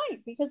we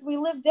might because we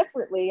live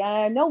differently. And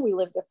I know we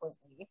live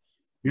differently,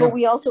 but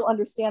we also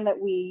understand that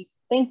we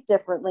think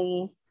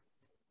differently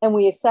and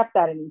we accept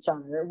that in each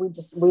other.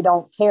 We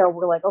don't care.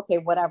 We're like, okay,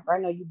 whatever. I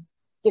know you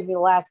give me the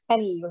last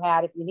penny you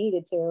had if you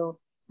needed to,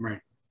 right?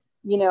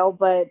 You know,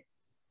 but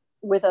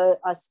with a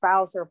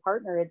spouse or a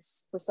partner,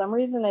 it's for some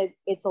reason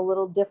it's a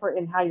little different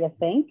in how you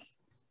think,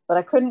 but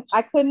I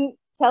couldn't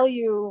tell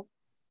you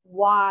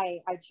why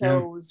I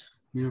chose.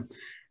 Yeah.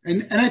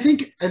 And I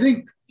think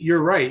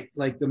you're right.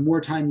 Like, the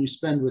more time you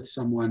spend with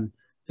someone,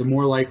 the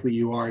more likely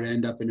you are to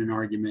end up in an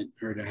argument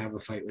or to have a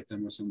fight with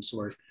them of some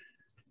sort.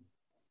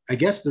 I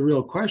guess the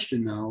real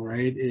question, though,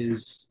 right,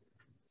 is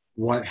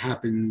what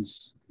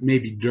happens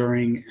maybe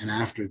during and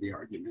after the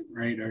argument,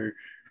 right? Are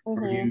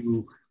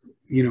you,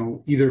 you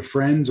know, either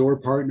friends or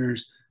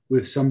partners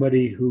with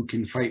somebody who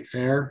can fight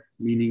fair,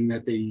 meaning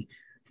that they,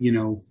 you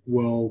know,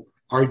 will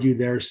argue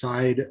their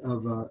side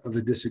of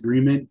a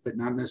disagreement, but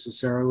not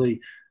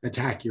necessarily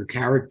attack your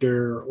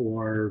character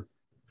or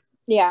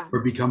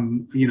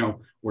become, you know,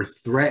 or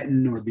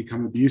threaten or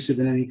become abusive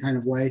in any kind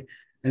of way.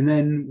 And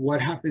then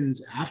what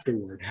happens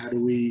afterward? How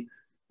do we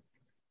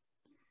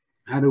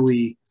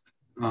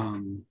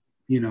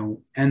you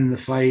know, end the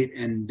fight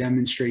and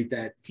demonstrate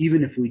that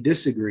even if we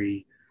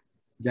disagree,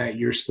 that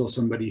you're still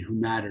somebody who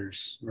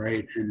matters,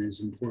 right, and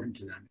is important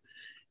to them.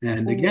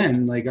 And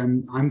again, like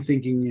I'm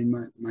thinking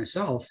in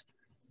myself,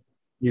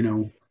 you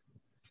know,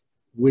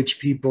 which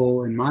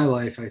people in my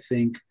life I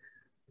think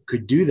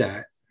could do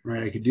that,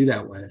 right? I could do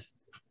that with,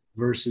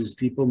 versus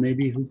people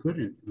maybe who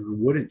couldn't or who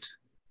wouldn't.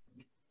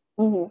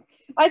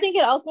 I think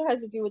it also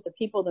has to do with the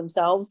people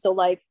themselves. So,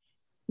 like,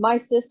 my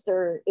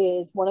sister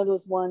is one of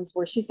those ones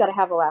where she's got to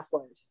have the last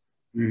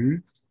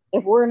word.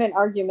 If we're in an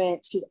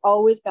argument, she's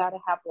always got to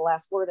have the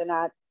last word, and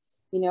not,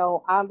 you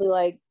know, I'll be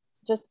like,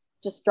 just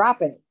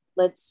drop it.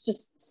 Let's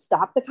just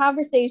stop the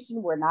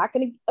conversation. We're not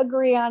going to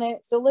agree on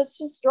it, so let's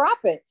just drop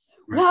it.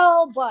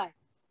 Well, but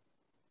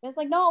and it's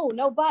like, no,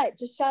 but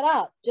just shut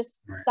up.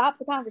 Just stop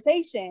the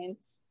conversation.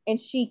 And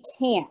she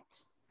can't.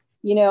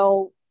 You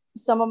know,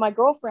 some of my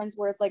girlfriends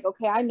where it's like,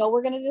 okay, I know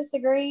we're going to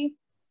disagree,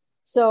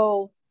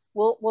 so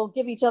we'll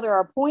give each other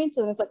our points,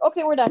 and it's like,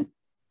 okay, we're done.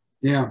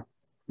 Yeah,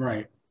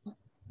 right.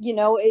 You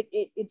know,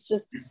 it's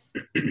just,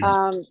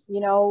 you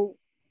know,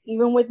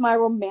 even with my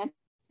romantic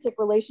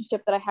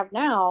relationship that I have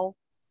now,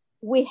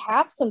 we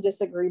have some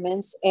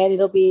disagreements, and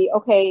it'll be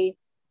okay.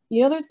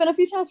 You know, there's been a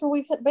few times where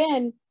we've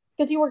been,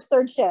 because he works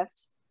third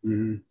shift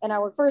and I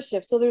work first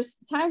shift. So there's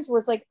times where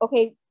it's like,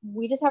 okay,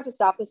 we just have to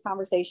stop this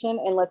conversation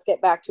and let's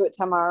get back to it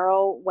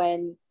tomorrow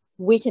when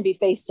we can be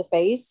face to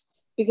face,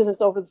 because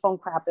this over the phone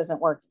crap isn't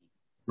working.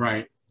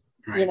 Right.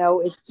 You know,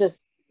 it's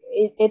just,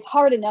 it's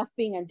hard enough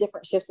being on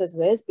different shifts as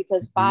it is,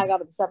 because 5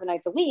 out of the 7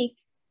 nights a week,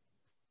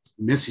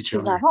 miss each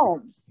other. He's not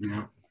home.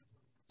 Yeah.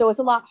 So it's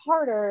a lot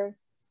harder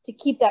to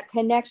keep that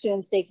connection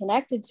and stay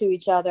connected to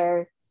each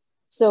other.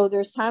 So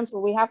there's times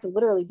where we have to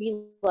literally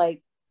be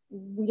like,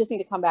 we just need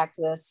to come back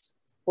to this.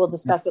 We'll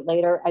discuss it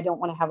later. I don't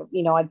want to have,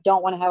 you know, I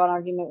don't want to have an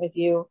argument with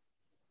you.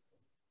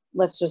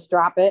 Let's just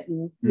drop it.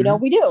 And, you know,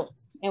 we do,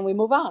 and we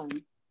move on.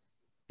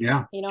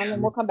 Yeah. You know, and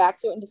then we'll come back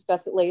to it and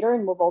discuss it later,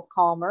 and we're both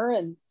calmer.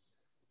 And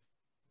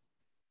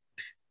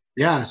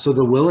yeah. So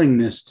the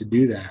willingness to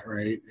do that,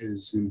 right,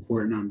 is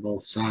important on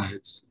both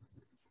sides.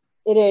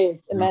 It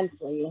is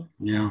immensely.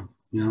 Yeah.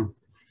 Yeah.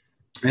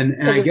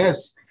 And I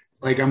guess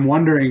like, I'm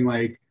wondering,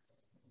 like,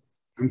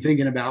 I'm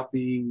thinking about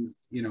being,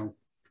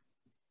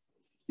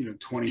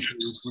 23,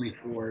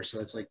 24. So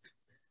it's like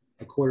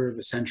a quarter of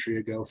a century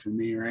ago for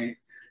me. Right.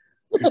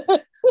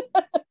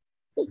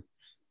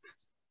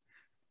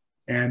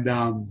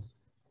 And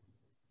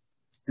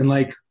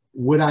like,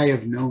 would I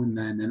have known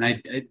then? And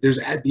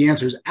the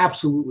answer is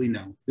absolutely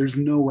no. There's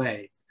no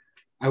way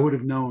I would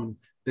have known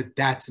that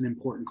that's an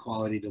important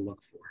quality to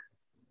look for.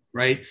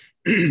 Right.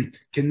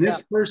 Can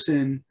this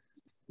person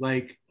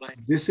like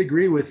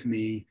disagree with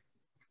me,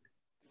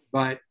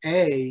 but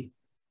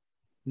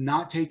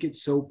not take it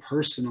so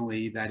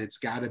personally that it's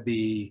got to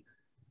be,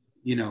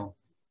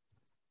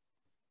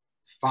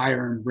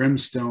 fire and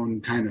brimstone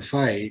kind of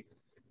fight.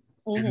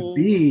 Mm-hmm. And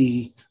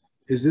B,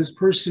 is this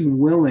person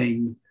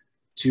willing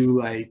to,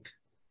 like,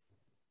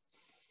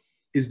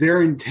 is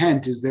their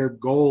intent, is their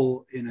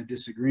goal in a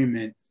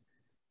disagreement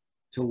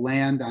to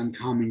land on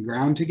common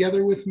ground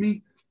together with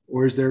me,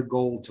 or is their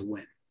goal to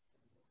win?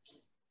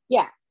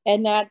 Yeah.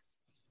 And that's,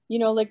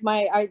 like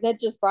that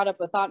just brought up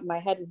a thought in my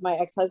head with my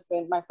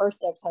ex-husband, my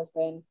first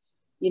ex-husband.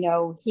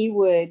 He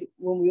would,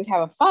 when we would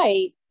have a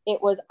fight, it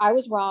was, I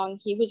was wrong,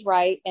 he was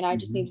right, and I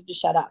just needed to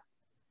shut up.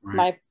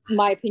 Right.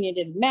 My opinion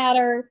didn't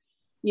matter,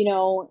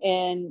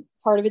 and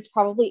part of it's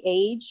probably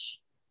age.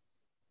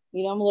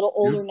 I'm a little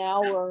older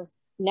now, or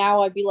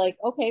now I'd be like,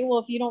 okay, well,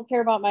 if you don't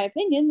care about my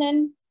opinion,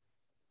 then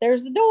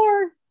there's the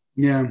door.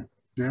 Yeah.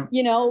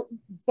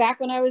 Back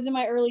when I was in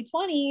my early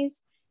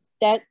 20s,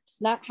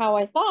 that's not how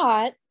I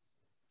thought.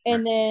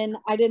 And then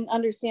I didn't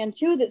understand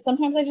too that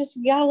sometimes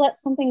you gotta let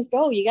some things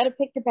go. You gotta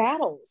pick your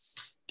battles.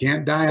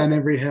 Can't die on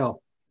every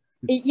hill.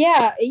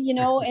 Yeah,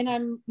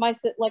 and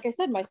like I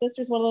said, my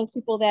sister's one of those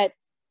people that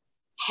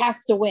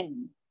has to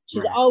win.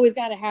 She's always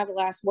got to have the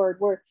last word.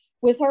 Where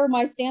with her,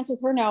 my stance with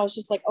her now is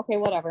just like, okay,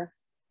 whatever,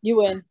 you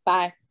win,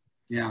 bye.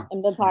 Yeah,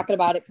 I'm done talking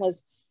about it,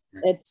 because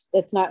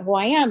it's not who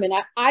I am. And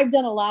I've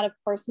done a lot of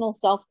personal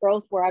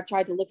self-growth where I've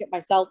tried to look at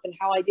myself and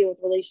how I deal with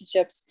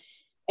relationships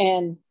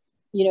and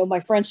my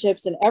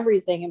friendships and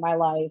everything in my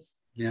life,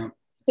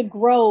 to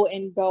grow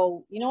and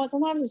go, what,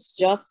 sometimes it's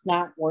just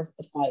not worth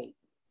the fight.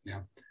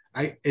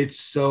 It's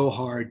so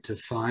hard to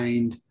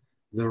find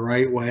the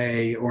right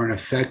way or an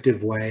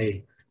effective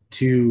way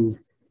to,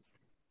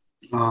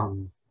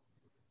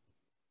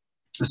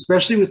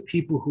 especially with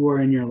people who are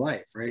in your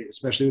life, right?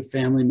 Especially with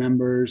family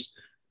members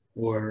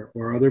or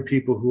other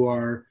people who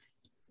are,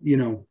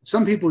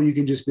 some people you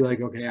can just be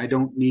like, okay, I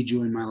don't need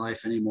you in my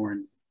life anymore,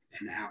 and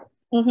out.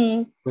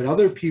 Mm-hmm. But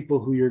other people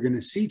who you're going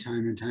to see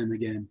time and time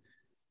again,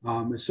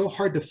 it's so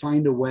hard to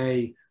find a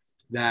way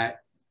that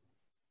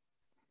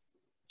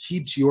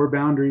keeps your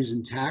boundaries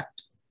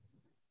intact,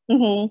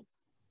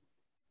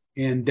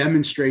 and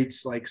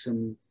demonstrates like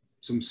some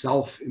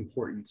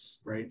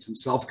self-importance, right? Some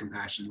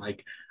self-compassion.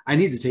 Like, I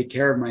need to take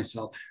care of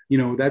myself.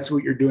 That's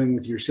what you're doing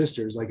with your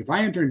sisters. Like, if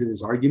I enter into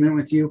this argument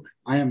with you,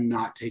 I am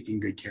not taking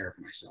good care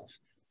of myself.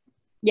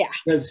 Yeah.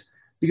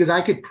 Because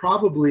I could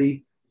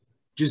probably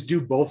just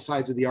do both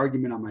sides of the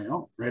argument on my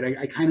own, right?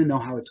 I kind of know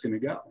how it's going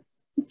to go.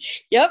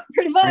 Yep,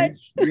 pretty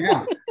much. Right?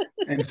 Yeah.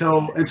 And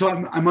so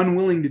I'm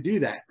unwilling to do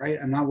that, right?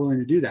 I'm not willing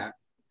to do that.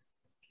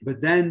 But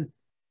then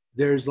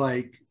there's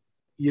like,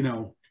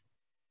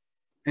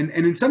 and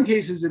in some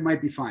cases it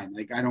might be fine.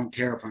 Like, I don't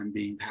care if I'm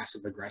being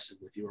passive aggressive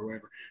with you or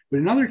whatever. But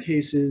in other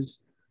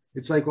cases,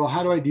 it's like, well,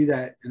 how do I do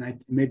that? And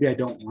maybe I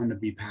don't want to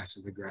be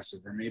passive aggressive,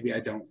 or maybe I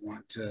don't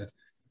want to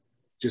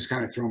just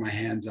kind of throw my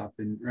hands up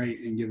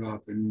and give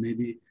up. And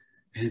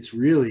it's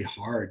really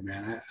hard,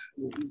 man.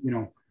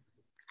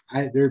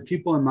 There are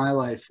people in my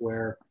life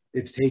where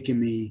it's taken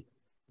me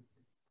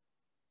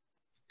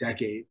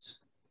decades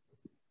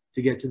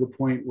to get to the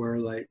point where,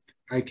 like,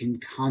 I can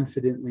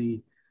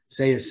confidently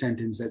say a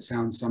sentence that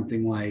sounds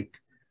something like,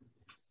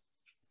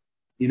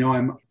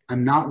 I'm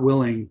not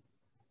willing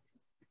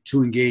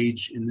to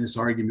engage in this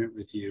argument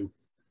with you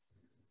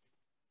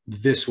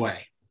this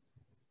way.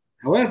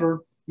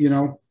 However,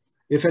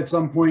 if at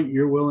some point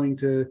you're willing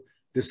to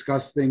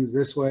discuss things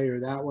this way or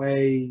that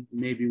way,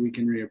 maybe we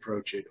can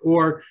reapproach it.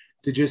 Or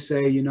to just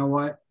say, you know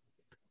what,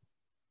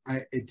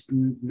 it's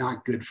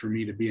not good for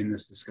me to be in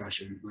this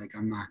discussion. Like,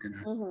 I'm not going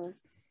to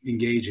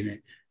engage in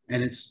it.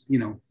 And it's,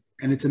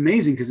 and it's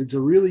amazing because it's a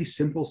really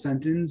simple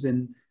sentence.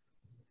 And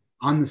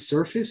on the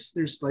surface,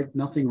 there's like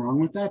nothing wrong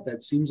with that.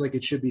 That seems like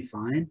it should be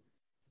fine.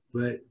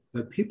 But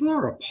people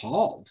are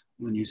appalled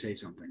when you say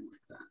something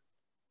like that.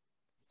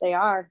 They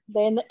are.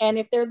 And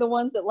if they're the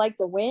ones that like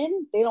to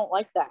win, they don't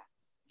like that.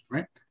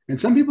 Right. And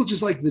some people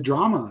just like the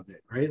drama of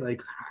it, right?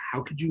 Like,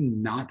 how could you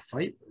not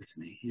fight with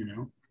me,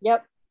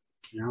 Yep.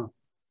 Yeah.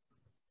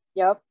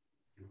 Yep.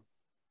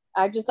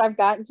 I've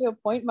gotten to a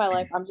point in my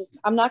life,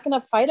 I'm not going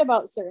to fight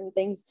about certain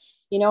things.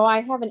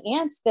 I have an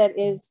aunt that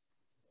is,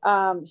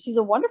 she's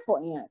a wonderful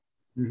aunt.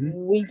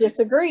 Mm-hmm. We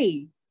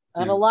disagree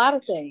on a lot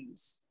of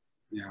things.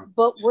 Yeah.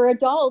 But we're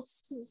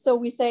adults. So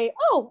we say,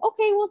 oh,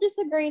 okay, we'll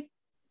disagree.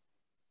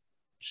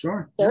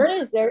 Sure. There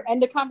it is. There,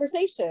 end of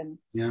conversation.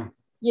 Yeah.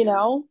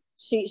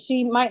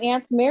 My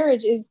aunt's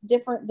marriage is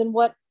different than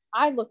what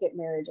I look at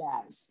marriage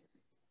as.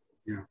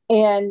 Yeah.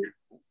 And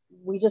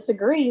we just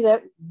agree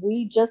that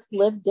we just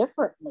live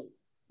differently.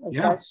 Like,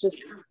 yeah. that's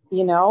just,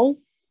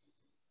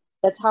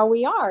 that's how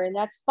we are. And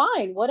that's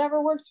fine.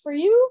 Whatever works for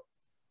you.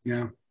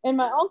 Yeah. And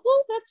my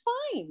uncle, that's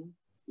fine.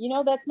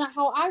 That's not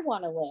how I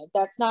want to live.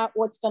 That's not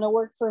what's going to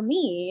work for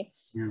me.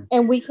 Yeah.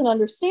 And we can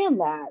understand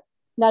that.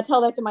 Now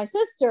tell that to my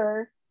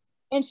sister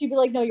and she'd be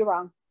like, no, you're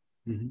wrong.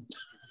 Mm-hmm.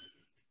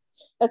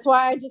 That's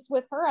why I just,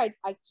 with her, I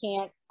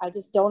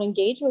just don't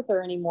engage with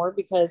her anymore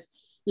because,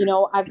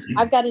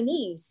 I've got a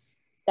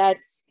niece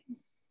that's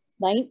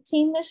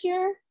 19 this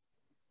year.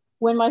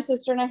 When my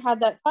sister and I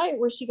had that fight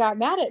where she got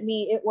mad at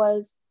me, it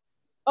was,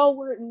 oh,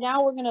 we're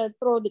going to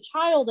throw the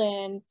child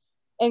in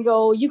and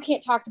go, you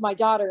can't talk to my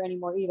daughter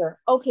anymore either.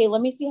 Okay,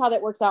 let me see how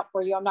that works out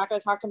for you. I'm not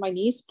going to talk to my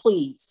niece,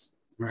 please.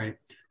 Right.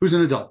 Who's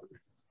an adult?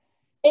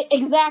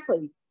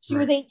 Exactly. She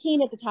Right. was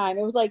 18 at the time.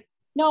 It was like,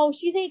 no,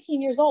 she's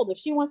 18 years old. If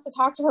she wants to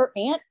talk to her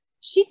aunt,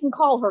 she can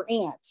call her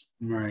aunt.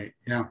 Right.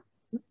 Yeah.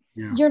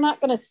 Yeah. You're not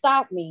going to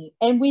stop me.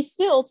 And we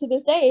still, to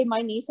this day,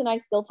 my niece and I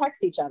still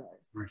text each other.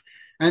 Right.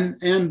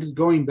 And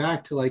going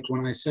back to like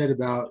when I said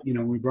about,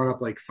 we brought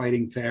up like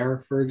fighting fair,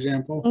 for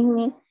example,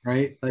 Mm-hmm.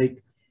 right?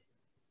 Like,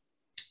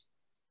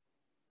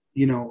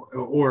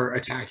 or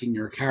attacking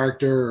your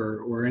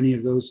character or any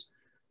of those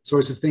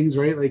sorts of things,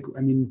 right? Like,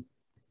 I mean,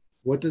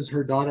 what does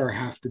her daughter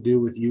have to do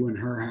with you and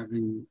her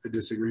having a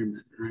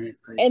disagreement, right?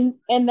 Like,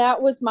 and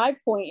that was my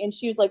point. And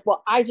she was like,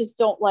 well, I just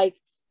don't like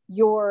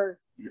your,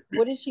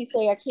 what did she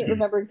say? I can't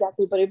remember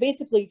exactly, but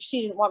basically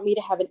she didn't want me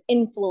to have an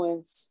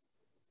influence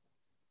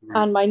right.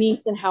 on my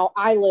niece and how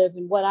I live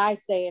and what I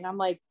say. And I'm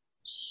like,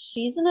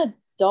 she's an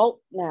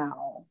adult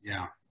now.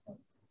 Yeah.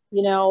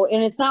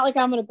 And it's not like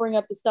I'm going to bring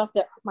up the stuff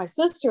that my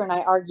sister and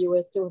I argue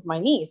with my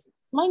niece.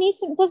 My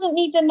niece doesn't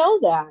need to know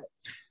that.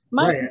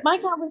 My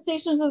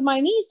conversations with my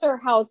niece are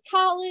how's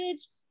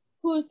college,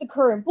 who's the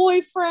current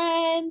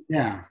boyfriend,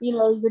 yeah,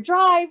 you're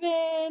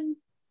driving,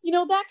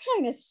 that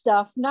kind of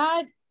stuff. I'm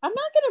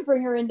not going to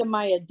bring her into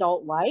my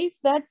adult life.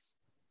 That's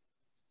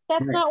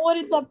right. Not what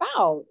it's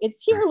about.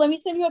 It's here. Right. Let me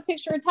send you a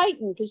picture of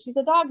Titan because she's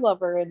a dog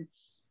lover. And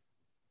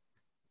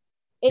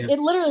it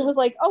literally was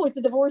like, oh, it's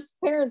a divorced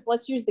parents.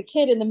 Let's use the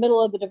kid in the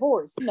middle of the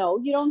divorce. No,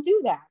 you don't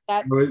do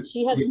that.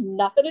 She has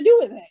nothing to do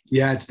with it.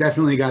 Yeah, it's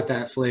definitely got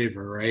that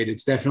flavor, right?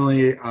 It's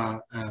definitely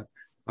a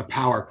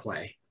power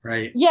play,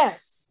 right?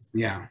 Yes.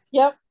 Yeah.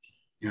 Yep.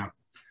 Yeah.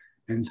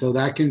 And so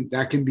that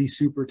can be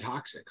super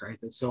toxic, right?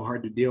 That's so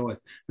hard to deal with,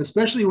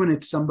 especially when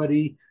it's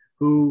somebody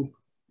who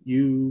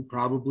you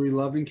probably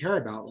love and care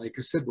about, like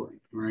a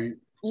sibling, right?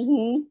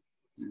 Mm-hmm.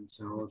 And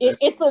so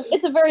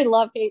it's a very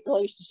love-hate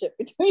relationship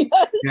between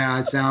us. Yeah,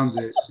 it sounds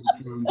it.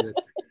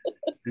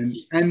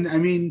 And I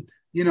mean,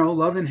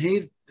 love and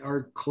hate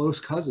are close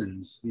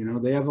cousins.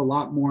 They have a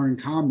lot more in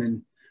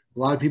common. A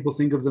lot of people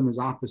think of them as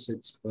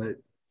opposites, but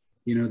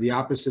the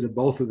opposite of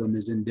both of them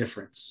is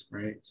indifference,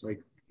 right? It's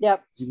like,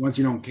 yep. Once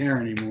you don't care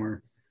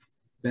anymore,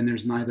 then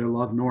there's neither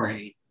love nor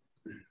hate.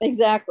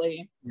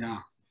 Exactly.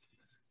 Yeah.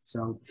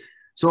 So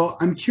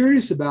I'm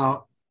curious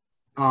about,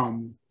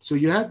 so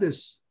you had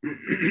this,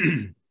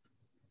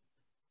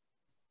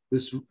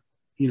 this,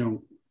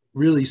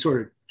 really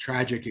sort of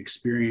tragic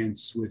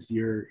experience with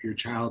your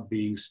child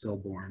being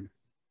stillborn.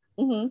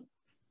 Mm-hmm.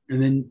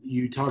 And then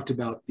you talked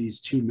about these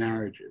two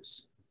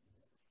marriages.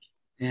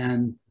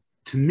 And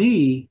to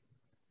me,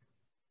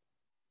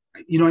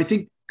 I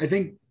think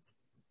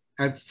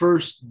at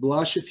first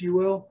blush, if you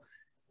will,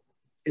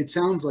 it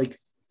sounds like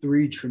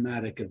 3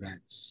 traumatic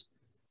events.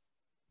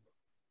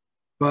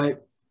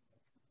 But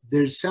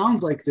there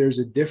sounds like there's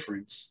a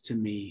difference to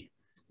me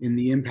in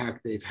the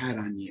impact they've had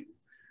on you.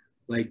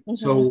 Like,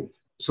 mm-hmm.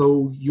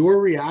 So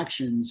your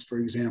reactions, for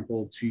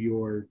example, to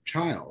your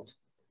child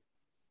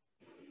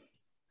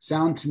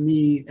sound to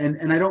me,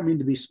 and I don't mean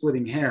to be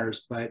splitting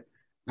hairs, but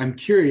I'm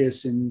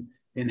curious in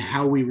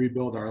how we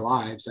rebuild our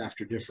lives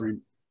after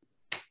different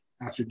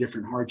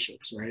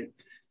hardships, right?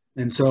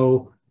 And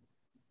so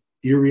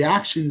your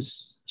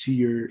reactions to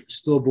your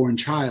stillborn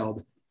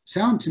child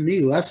sound to me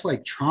less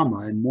like trauma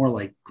and more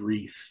like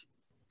grief,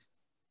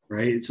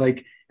 right? It's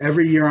like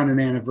every year on an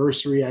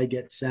anniversary, I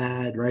get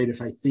sad, right?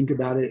 If I think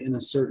about it in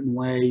a certain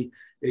way,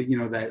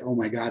 that, oh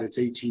my God, it's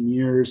 18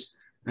 years,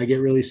 I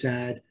get really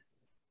sad,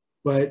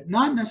 but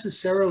not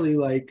necessarily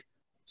like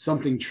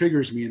something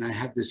triggers me and I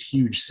have this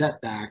huge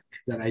setback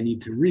that I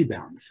need to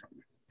rebound from,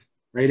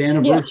 right?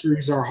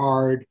 Anniversaries are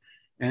hard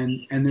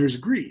and there's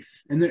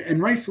grief and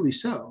rightfully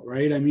so,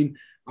 right? I mean,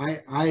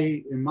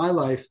 I in my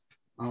life,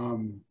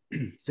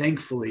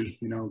 thankfully,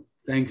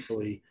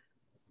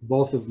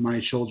 both of my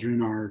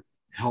children are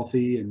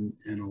healthy and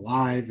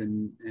alive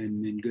and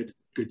in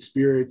good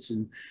spirits.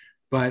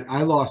 But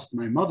I lost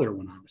my mother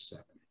when I was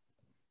 7.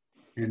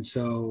 And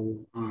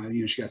so,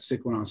 she got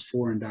sick when I was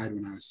 4 and died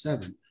when I was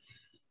 7.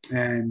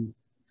 And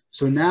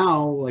so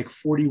now, like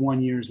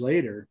 41 years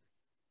later,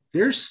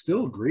 there's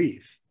still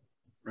grief,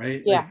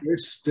 right? Yeah. Like they're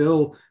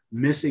still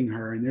missing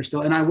her, and they're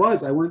still, and I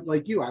went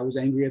like you, I was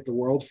angry at the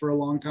world for a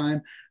long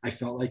time. I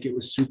felt like it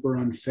was super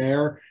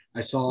unfair.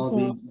 I saw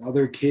these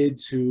other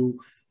kids who,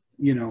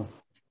 you know,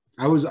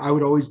 I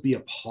would always be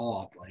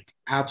appalled, like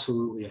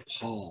absolutely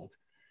appalled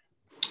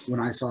when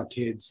I saw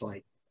kids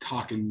like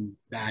talking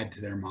bad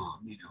to their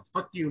mom, you know,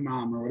 fuck you,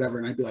 mom, or whatever.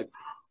 And I'd be like,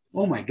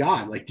 oh my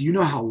God, like, do you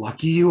know how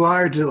lucky you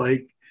are to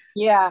like,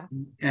 Yeah.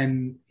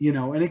 and, you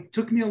know, and it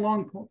took me a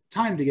long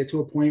time to get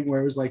to a point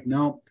where it was like,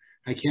 no,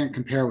 I can't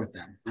compare with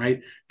them,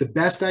 right? The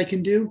best I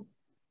can do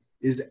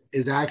is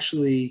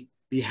actually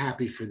be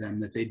happy for them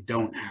that they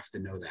don't have to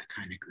know that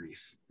kind of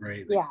grief,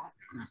 right? Like, Yeah.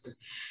 they don't have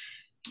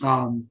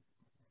to.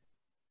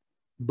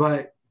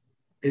 But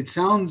it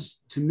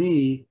sounds to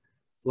me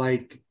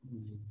like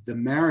the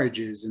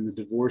marriages and the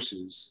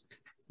divorces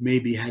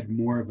maybe had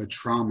more of a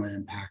trauma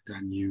impact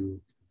on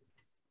you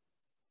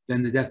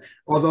than the death.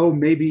 Although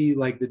maybe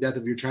like the death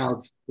of your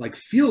child like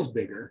feels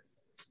bigger,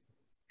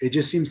 it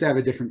just seems to have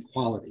a different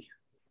quality.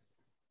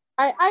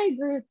 I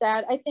agree with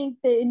that. I think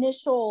the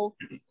initial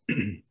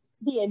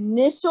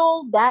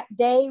that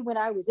day when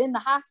I was in the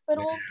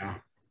hospital, Yeah.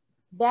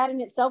 that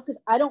in itself, because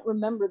I don't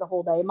remember the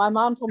whole day. My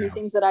mom told me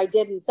things that I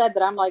did and said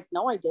that I'm like,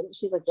 no, I didn't.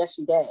 She's like, yes,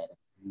 you did.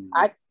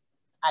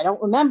 I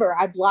don't remember.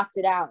 I blocked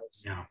it out.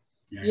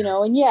 You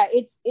know, and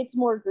it's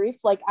more grief.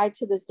 Like I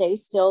to this day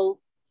still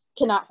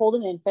cannot hold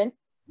an infant.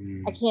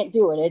 I can't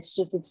do it.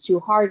 It's too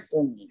hard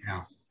for me.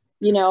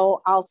 You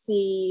know, I'll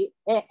see,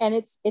 and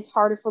it's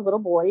harder for little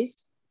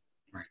boys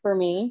for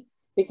me,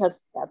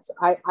 because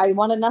I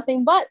wanted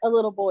nothing but a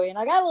little boy, and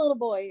I got a little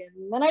boy,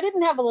 and then I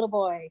didn't have a little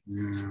boy.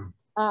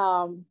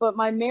 But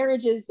my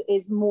marriage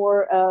is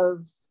more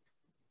of,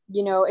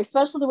 you know,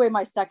 especially the way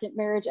my second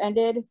marriage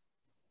ended,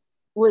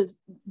 was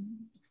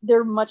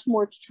they're much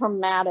more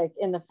traumatic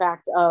in the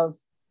fact of,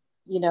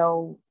 you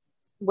know,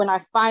 when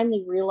I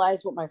finally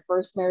realized what my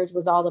first marriage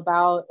was all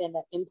about and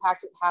the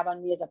impact it had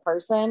on me as a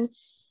person,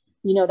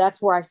 you know,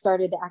 that's where I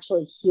started to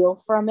actually heal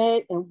from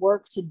it and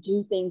work to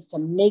do things to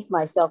make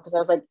myself, because I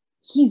was like,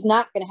 he's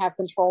not going to have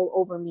control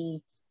over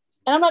me.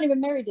 And I'm not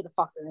even married to the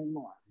fucker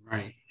anymore.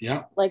 Right.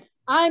 Yeah. Like,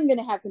 I'm going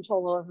to have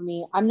control over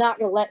me. I'm not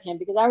going to let him,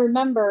 because I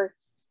remember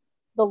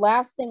the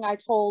last thing I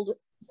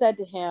said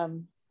to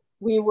him,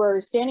 we were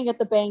standing at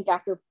the bank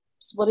after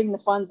splitting the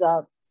funds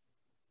up.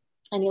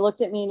 And he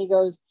looked at me and he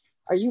goes,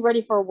 are you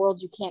ready for a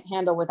world you can't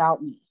handle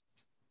without me?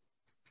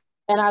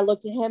 And I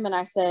looked at him and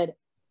I said,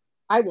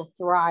 I will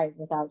thrive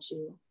without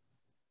you.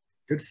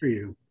 Good for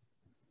you.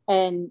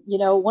 And, you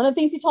know, one of the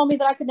things he told me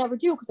that I could never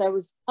do because I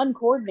was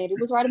uncoordinated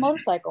was ride a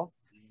motorcycle.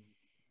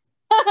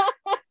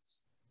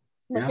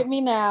 Look at me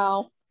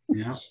now.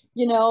 Yeah.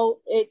 You know,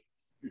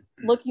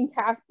 looking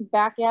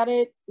back at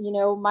it, you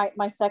know,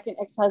 my second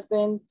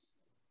ex-husband,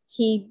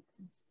 he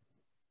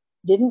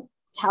didn't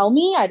tell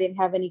me. I didn't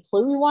have any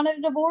clue he wanted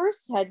a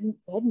divorce. Had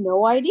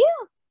no idea.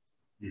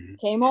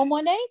 Came home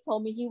one day,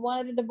 told me he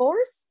wanted a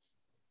divorce.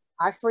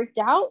 I freaked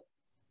out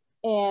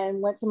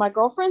and went to my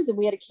girlfriend's, and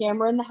we had a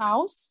camera in the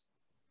house.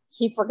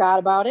 He forgot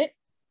about it,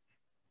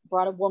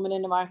 brought a woman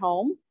into my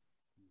home,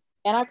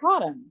 and I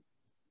caught him.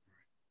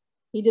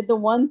 He did the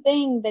one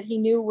thing that he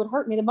knew would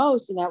hurt me the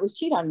most, and that was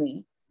cheat on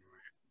me.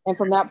 And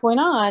from that point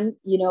on,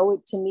 you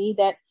know, to me,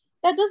 that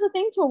does a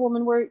thing to a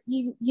woman where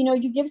you know,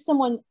 you give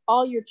someone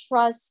all your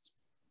trust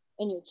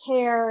and your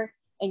care,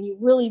 and you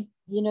really,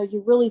 you know,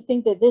 you really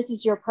think that this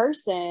is your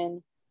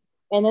person,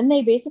 and then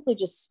they basically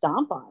just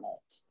stomp on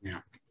it. Yeah.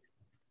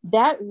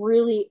 That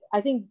really,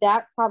 I think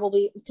that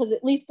probably, because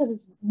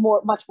it's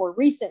much more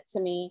recent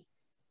to me,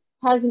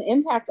 has an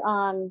impact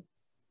on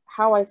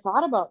how I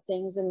thought about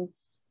things. And,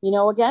 you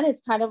know, again, it's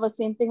kind of the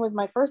same thing with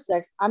my first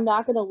ex. I'm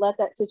not going to let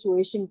that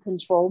situation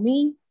control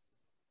me.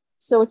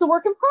 So it's a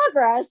work in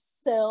progress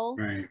still.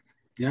 Right.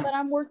 Yeah. But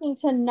I'm working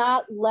to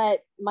not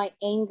let my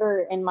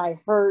anger and my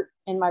hurt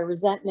and my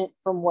resentment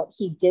from what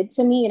he did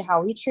to me and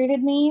how he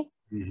treated me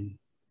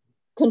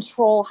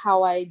control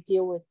how I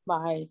deal with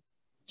my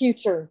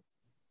future,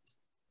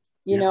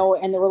 you know,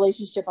 and the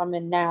relationship I'm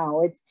in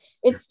now.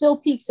 It still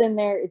peaks in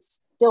there.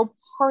 It's still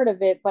part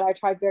of it, but I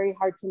try very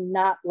hard to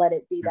not let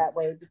it be that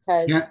way,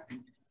 because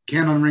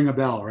can't unring a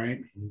bell,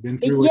 right? Been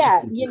through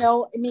you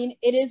know, I mean,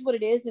 it is what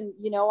it is. And,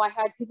 you know, I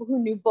had people who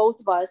knew both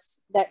of us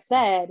that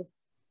said,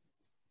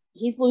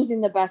 he's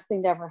losing the best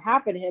thing to ever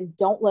happen to him.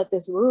 Don't let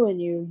this ruin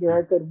you. You're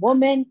a good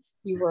woman.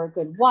 You were a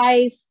good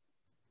wife.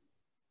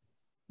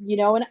 You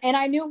know, and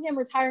I knew him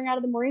retiring out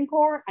of the Marine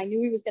Corps. I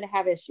knew he was going to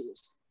have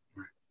issues.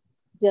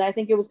 Did I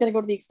think it was going to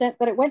go to the extent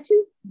that it went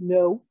to?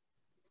 No.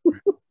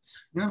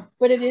 No.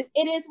 But it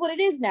is what it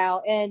is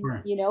now. And,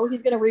 you know,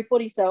 he's going to reap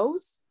what he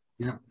sows.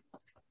 Yeah.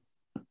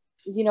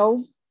 You know,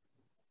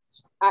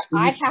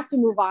 I have to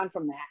move on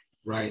from that.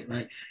 Right.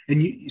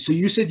 And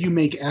you said you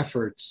make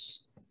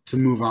efforts to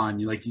move on.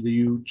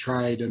 You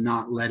try to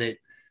not let it,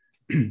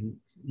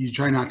 you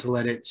try not to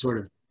let it sort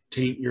of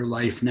taint your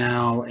life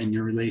now and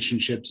your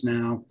relationships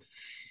now.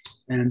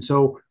 And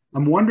so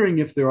I'm wondering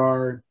if there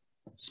are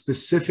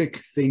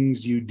specific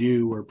things you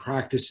do or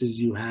practices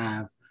you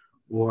have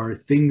or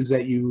things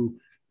that you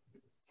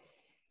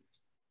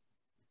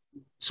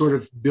sort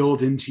of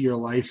build into your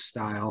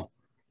lifestyle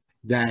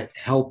that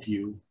help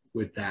you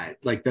with that,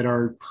 like that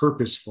are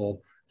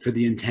purposeful for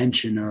the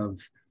intention of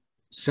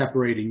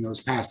separating those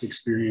past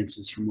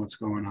experiences from what's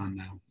going on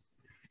now?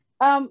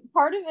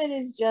 Part of it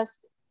is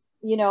just,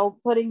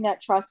 putting that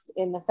trust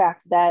in the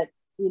fact that,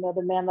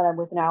 the man that I'm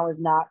with now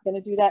is not going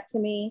to do that to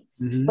me.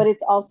 Mm-hmm. But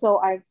it's also,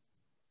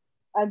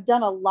 I've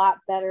done a lot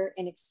better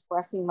in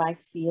expressing my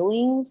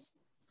feelings.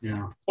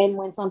 Yeah. And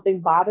when something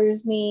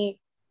bothers me,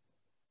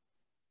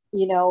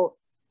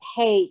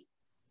 hey,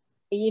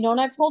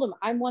 and I've told him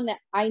I'm one that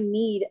I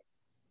need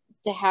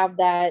to have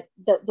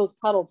those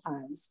cuddle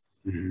times.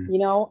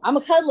 Mm-hmm. I'm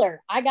a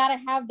cuddler. I got to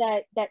have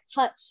that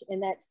touch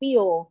and that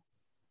feel,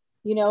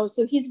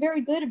 so he's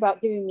very good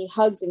about giving me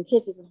hugs and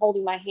kisses and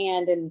holding my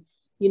hand and,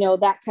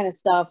 that kind of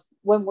stuff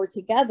when we're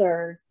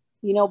together,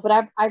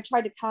 but I've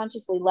tried to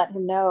consciously let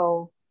him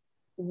know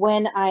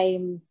when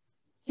I'm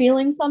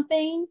feeling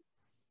something,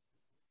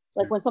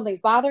 like when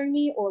something's bothering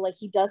me, or like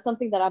he does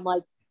something that I'm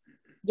like,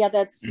 yeah,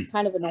 that's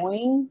kind of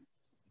annoying,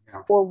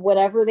 or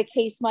whatever the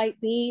case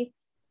might be.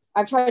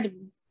 I've tried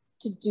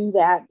to do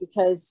that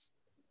because,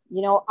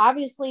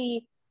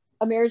 obviously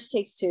a marriage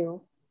takes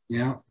two.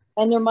 Yeah.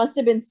 And there must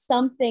have been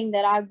something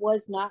that I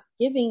was not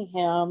giving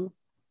him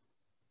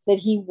that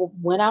he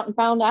went out and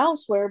found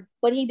elsewhere,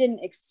 but he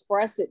didn't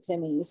express it to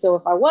me. So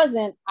if I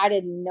wasn't, I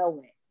didn't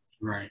know it.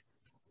 Right.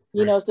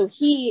 So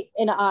he,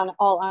 in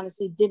all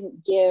honesty,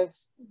 didn't give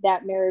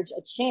that marriage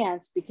a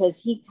chance because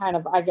he kind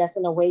of, I guess,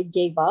 in a way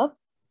gave up.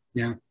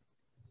 Yeah.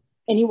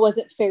 And he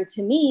wasn't fair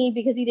to me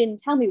because he didn't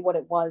tell me what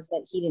it was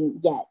that he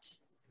didn't get,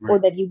 or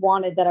that he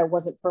wanted that I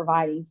wasn't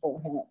providing for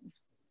him.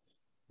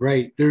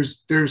 Right.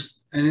 There's,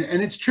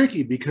 and it's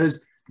tricky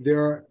because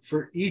there are,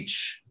 for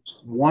each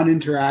one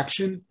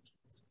interaction,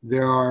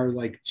 there are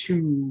like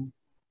two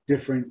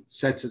different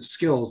sets of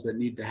skills that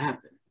need to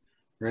happen,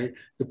 right?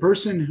 The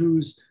person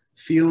who's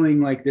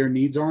feeling like their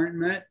needs aren't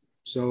met.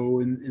 So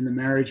in the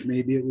marriage,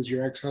 maybe it was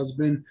your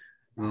ex-husband.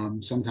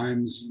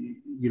 Sometimes,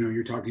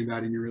 you're talking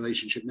about in your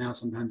relationship now,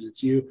 sometimes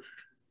it's you.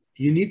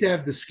 You need to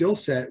have the skill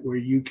set where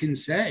you can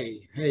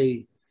say,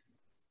 hey,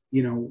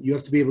 you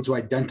have to be able to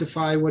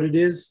identify what it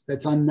is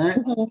that's unmet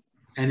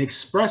and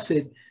express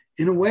it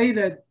in a way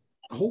that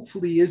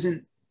hopefully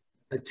isn't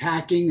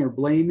attacking or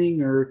blaming,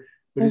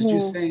 but it's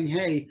just saying,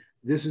 hey,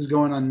 this is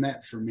going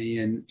unmet for me.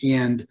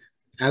 And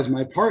as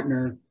my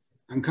partner,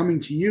 I'm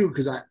coming to you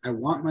because I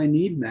want my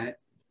need met,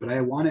 but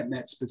I want it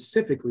met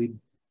specifically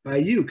by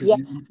you because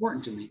it's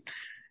important to me.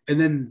 And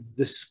then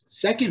the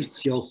second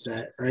skill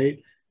set,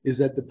 right, is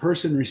that the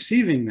person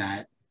receiving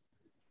that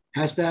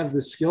has to have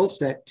the skill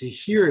set to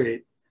hear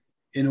it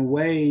in a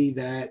way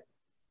that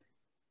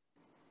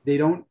they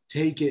don't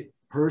take it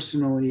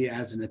personally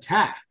as an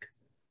attack.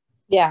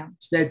 Yeah.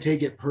 Instead,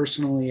 take it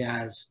personally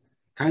as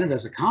kind of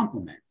as a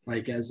compliment,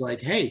 like,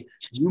 hey,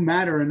 you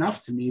matter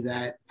enough to me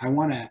that I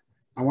want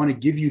to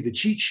give you the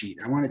cheat sheet.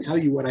 I want to tell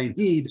you what I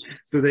need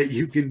so that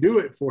you can do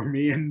it for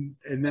me, and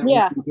that we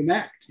can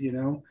connect,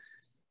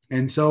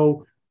 And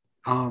so,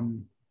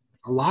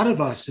 a lot of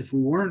us, if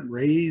we weren't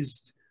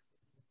raised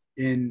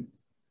in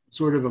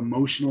sort of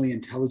emotionally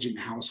intelligent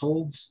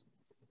households,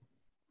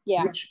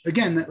 which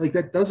again,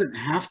 that doesn't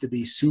have to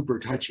be super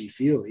touchy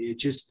feely. It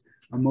just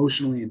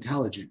emotionally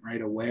intelligent,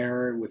 right?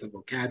 Aware with a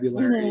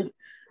vocabulary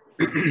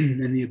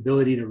and the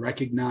ability to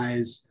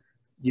recognize,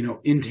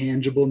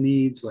 intangible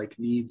needs, like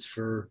needs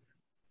for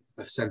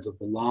a sense of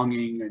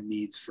belonging and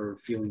needs for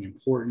feeling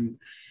important.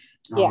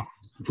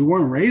 If we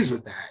weren't raised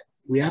with that,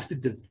 we have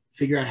to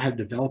figure out how to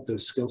develop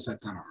those skill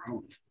sets on our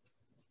own.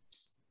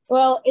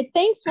 Well,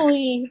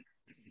 thankfully,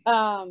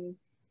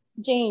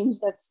 James,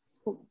 that's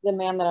the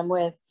man that I'm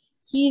with,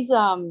 he's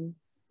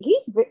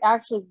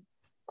actually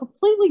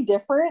completely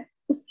different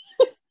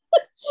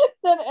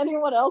than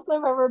anyone else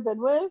I've ever been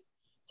with.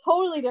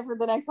 Totally different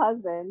than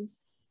ex-husbands.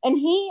 And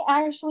he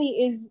actually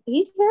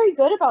he's very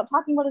good about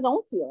talking about his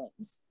own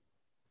feelings.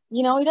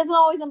 He doesn't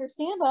always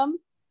understand them,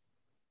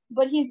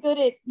 but he's good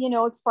at,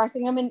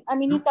 expressing them. And I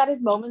mean, he's got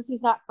his moments.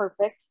 He's not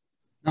perfect,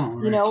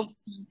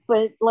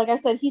 but like I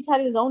said, he's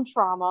had his own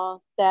trauma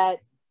that,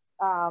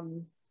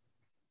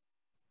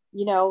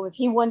 if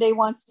he one day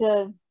wants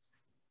to,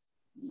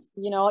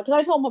 because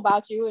I told him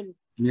about you and,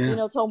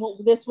 told him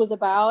what this was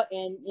about.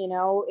 And,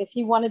 if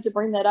he wanted to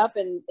bring that up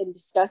and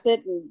discuss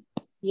it, and,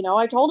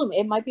 I told him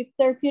it might be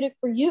therapeutic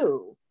for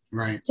you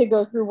to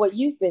go through what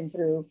you've been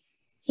through.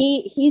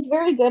 He's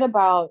very good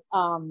about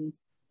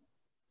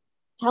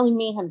telling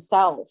me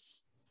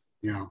himself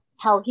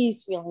how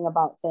he's feeling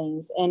about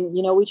things. And,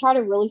 we try to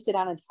really sit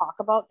down and talk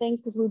about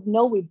things because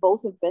we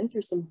both have been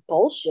through some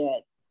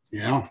bullshit.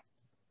 Yeah.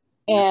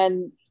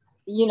 And,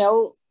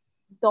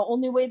 the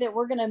only way that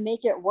we're going to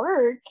make it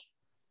work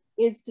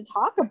is to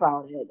talk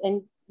about it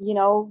and,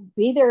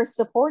 be there,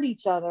 support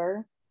each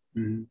other.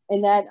 Mm-hmm.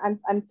 And that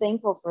I'm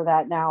thankful for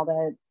that now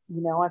that,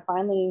 I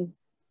finally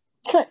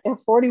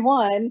at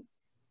 41,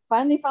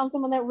 finally found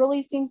someone that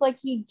really seems like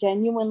he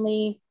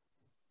genuinely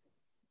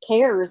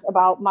cares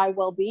about my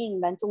well-being,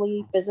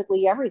 mentally,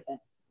 physically, everything.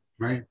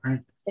 Right.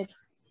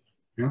 It's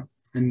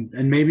And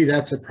maybe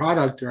that's a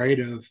product, right,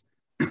 of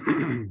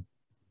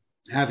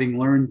having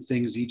learned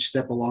things each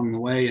step along the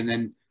way, and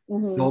then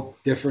built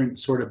different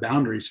sort of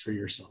boundaries for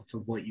yourself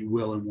of what you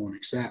will and won't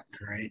accept,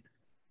 right?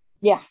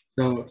 Yeah.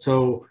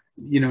 So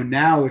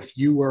now if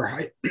you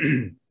were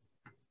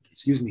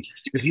excuse me,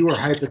 if you were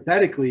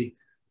hypothetically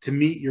to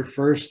meet your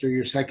first or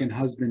your second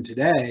husband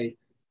today,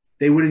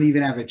 they wouldn't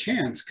even have a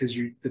chance because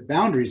the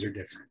boundaries are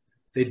different.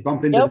 They'd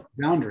bump into the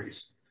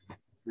boundaries,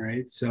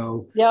 right?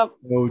 So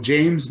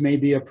James may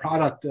be a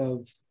product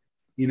of,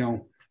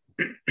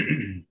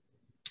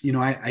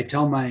 I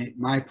tell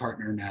my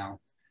partner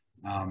now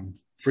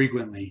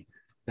frequently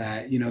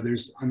that,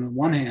 there's, on the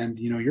one hand,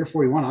 you're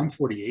 41, I'm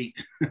 48.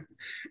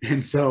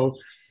 And so,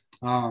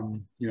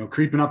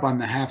 creeping up on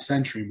the half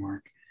century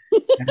mark.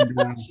 And,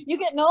 you're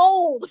getting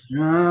old.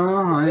 No,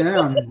 I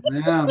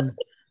am.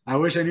 I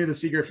wish I knew the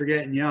secret for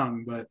getting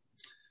young, but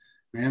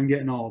I am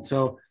getting old.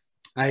 So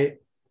I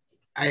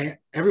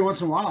every once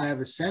in a while I have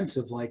a sense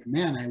of like,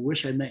 man, I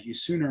wish I met you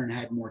sooner and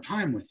had more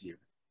time with you.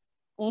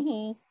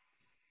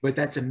 But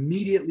that's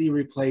immediately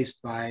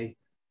replaced by,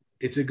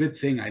 it's a good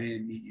thing I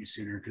didn't meet you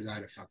sooner because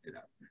I'd have fucked it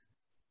up.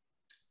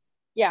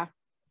 Yeah.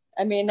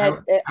 I mean, I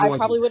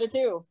probably would have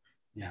too.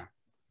 Yeah.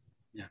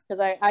 Yeah. Because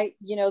I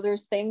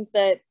there's things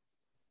that,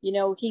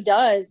 he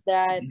does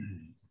that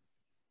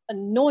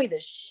annoy the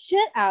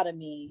shit out of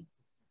me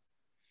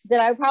that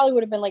I probably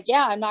would have been like,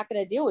 yeah, I'm not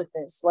going to deal with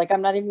this. Like,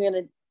 I'm not even going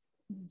to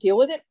deal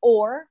with it.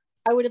 Or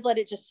I would have let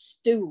it just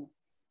stew.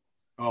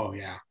 Oh,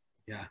 yeah.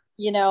 Yeah.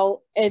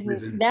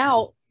 And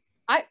now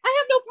I have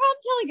no problem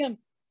telling him,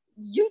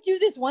 you do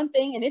this one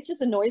thing and it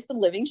just annoys the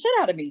living shit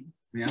out of me.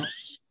 Yeah.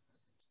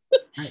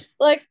 Right.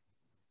 Like,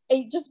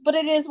 but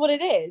it is what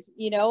it is.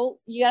 You got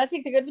to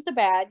take the good with the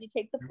bad. You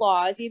take the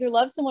flaws. You either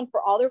love someone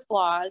for all their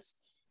flaws,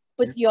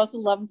 but you also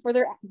love them for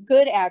their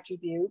good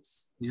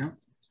attributes. Yeah.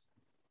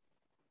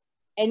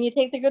 And you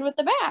take the good with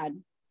the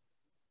bad.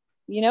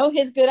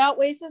 His good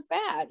outweighs his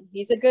bad.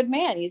 He's a good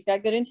man. He's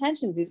got good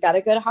intentions. He's got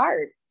a good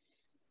heart,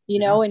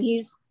 and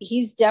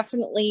he's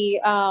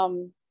definitely,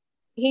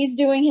 he's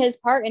doing his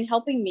part in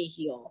helping me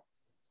heal,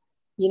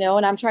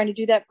 and I'm trying to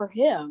do that for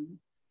him,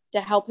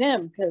 to help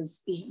him,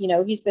 because,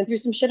 he's been through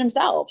some shit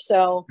himself.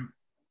 So,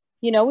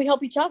 we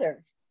help each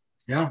other.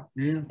 Yeah.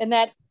 Yeah. And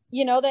that,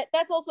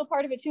 that's also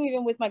part of it too,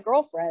 even with my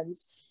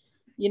girlfriends.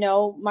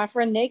 My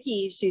friend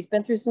Nikki, she's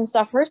been through some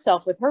stuff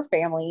herself with her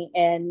family,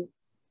 and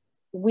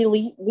we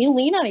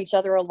lean on each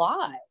other a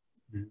lot.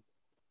 Mm-hmm.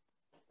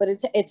 But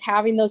it's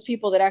having those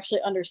people that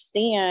actually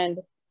understand,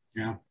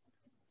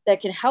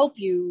 that can help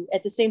you.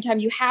 At the same time,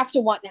 you have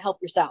to want to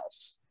help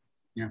yourself.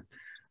 Yeah.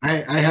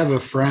 I have a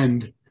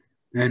friend,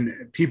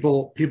 and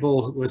people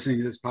listening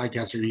to this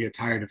podcast are going to get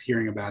tired of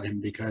hearing about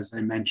him because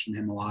I mention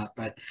him a lot,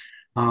 but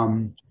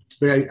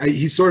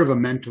he's sort of a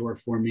mentor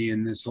for me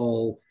in this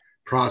whole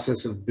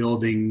process of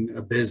building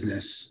a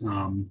business.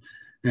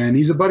 And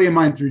he's a buddy of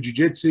mine through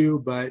jiu-jitsu,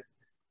 but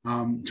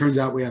turns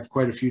out we have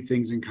quite a few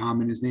things in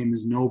common. His name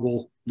is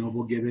Noble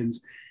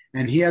Gibbons,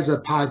 and he has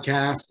a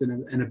podcast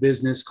and a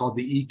business called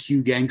the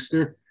EQ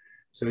Gangster.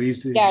 So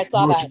he's the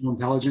emotional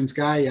intelligence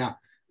guy. Yeah.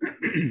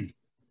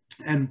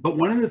 But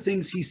one of the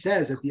things he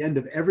says at the end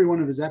of every one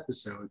of his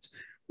episodes,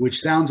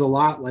 which sounds a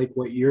lot like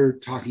what you're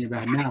talking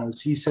about now,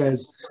 is he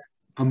says,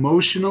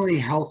 emotionally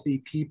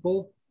healthy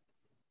people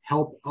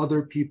help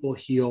other people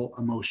heal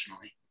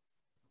emotionally.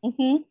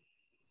 Mm-hmm.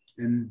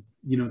 And,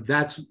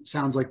 that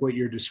sounds like what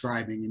you're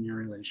describing in your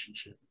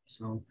relationship.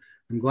 So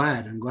I'm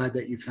glad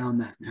that you found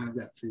that and have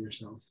that for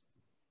yourself.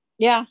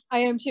 Yeah, I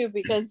am too,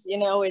 because, it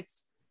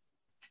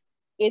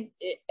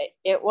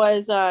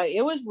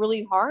was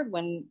really hard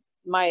when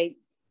my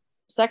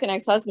second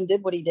ex-husband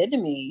did what he did to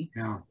me.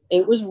 Yeah.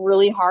 It was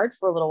really hard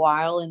for a little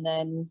while, and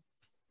then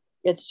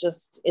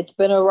it's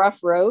been a rough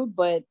road,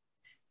 but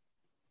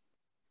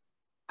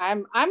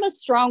I'm a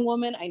strong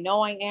woman. I know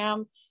I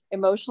am.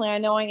 Emotionally, I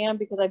know I am,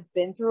 because I've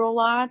been through a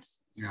lot.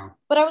 Yeah.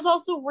 But I was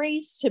also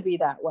raised to be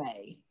that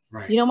way.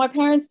 Right. My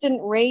parents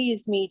didn't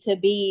raise me to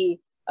be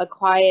a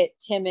quiet,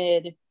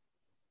 timid,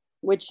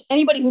 which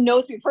anybody who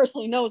knows me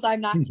personally knows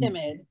I'm not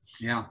timid.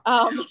 Yeah.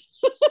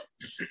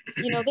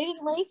 They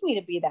didn't raise me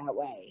to be that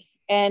way.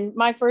 And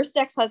my first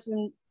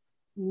ex-husband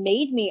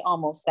made me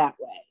almost that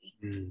way,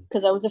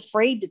 because I was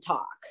afraid to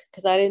talk,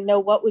 because I didn't know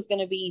what was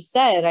going to be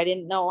said. I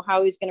didn't know how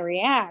he was going to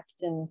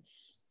react. And,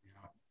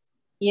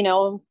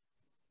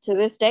 to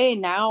this day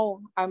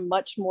now, I'm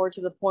much more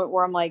to the point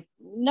where I'm like,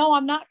 no,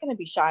 I'm not going to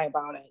be shy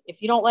about it.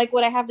 If you don't like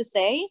what I have to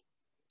say,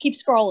 keep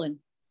scrolling.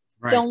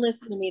 Right. Don't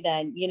listen to me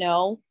then,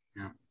 Yeah.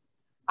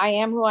 I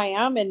am who I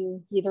am,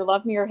 and either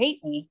love me or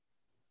hate me.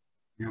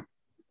 Yeah.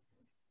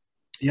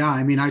 Yeah.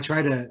 I mean, I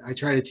try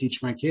to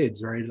teach my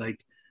kids, right?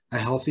 Like, a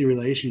healthy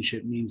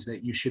relationship means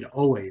that you should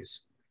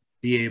always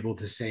be able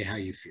to say how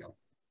you feel.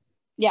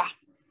 Yeah.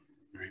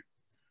 Right.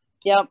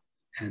 Yep.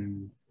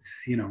 And,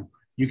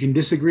 you can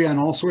disagree on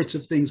all sorts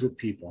of things with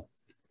people,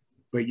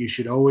 but you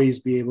should always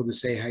be able to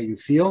say how you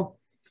feel,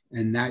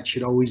 and that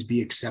should always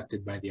be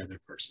accepted by the other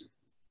person.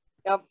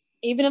 Yep.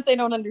 Even if they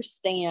don't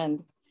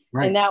understand.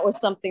 Right. And that was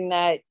something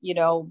that, you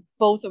know,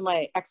 both of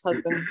my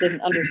ex-husbands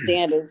didn't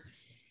understand, is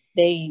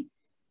they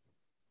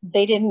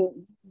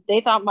didn't,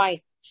 they thought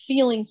my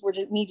feelings were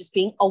me just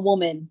being a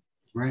woman.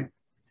 Right.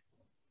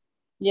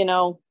 You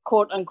know,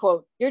 quote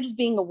unquote, you're just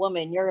being a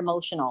woman, you're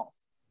emotional.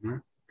 Right.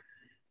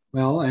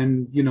 Well,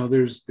 and you know,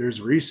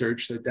 there's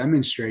research that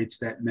demonstrates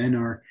that men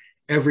are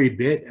every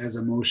bit as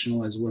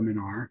emotional as women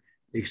are,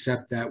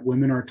 except that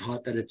women are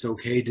taught that it's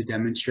okay to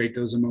demonstrate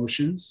those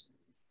emotions,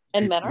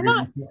 And men are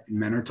not.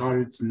 men are taught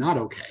it's not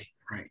okay,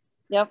 right?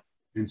 Yep.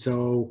 And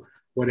so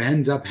what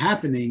ends up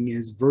happening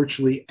is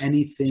virtually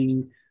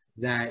anything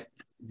that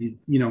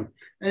you know,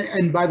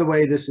 and by the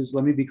way, this is,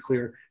 let me be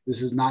clear,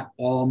 this is not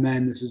all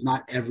men, this is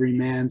not every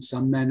man.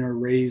 Some men are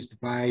raised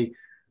by,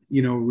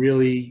 you know,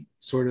 really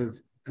sort of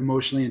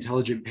emotionally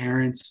intelligent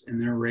parents,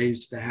 and they're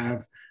raised to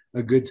have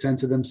a good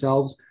sense of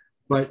themselves.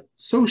 But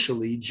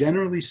socially,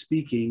 generally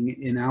speaking,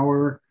 in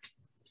our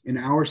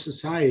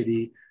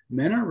society,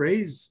 men are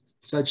raised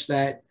such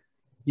that,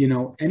 you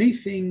know,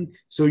 anything,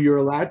 so you're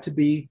allowed to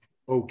be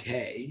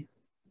okay,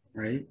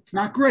 right?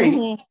 Not great,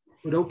 Mm-hmm.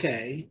 but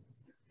okay.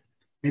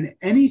 And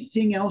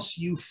anything else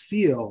you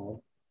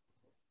feel,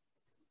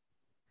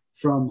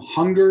 from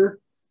hunger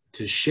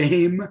to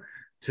shame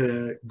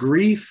to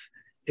grief,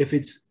 if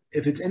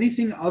it's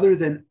anything other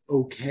than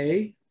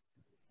okay,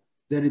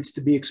 then it's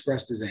to be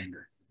expressed as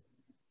anger.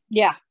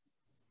 Yeah.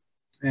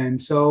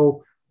 And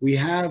so we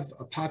have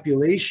a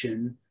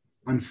population,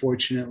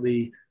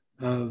 unfortunately,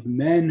 of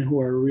men who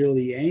are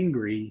really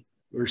angry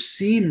or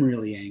seem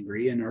really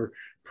angry and are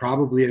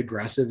probably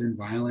aggressive and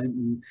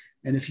violent.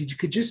 And if you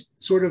could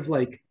just sort of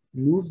like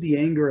move the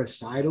anger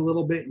aside a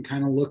little bit and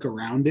kind of look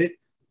around it,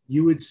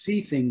 you would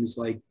see things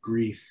like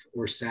grief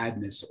or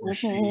sadness or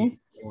shame,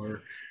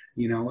 or,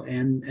 you know,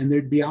 and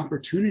there'd be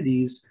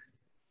opportunities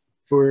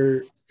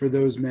for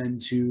those men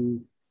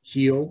to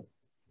heal,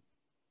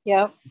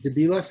 Yep. to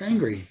be less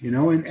angry, you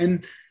know.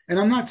 And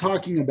I'm not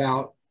talking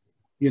about,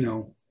 you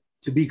know,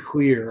 to be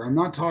clear, I'm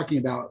not talking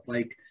about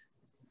like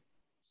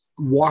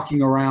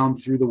walking around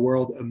through the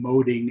world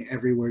emoting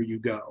everywhere you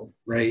go,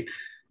 right?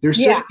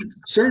 There's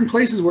certain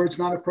places where it's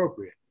not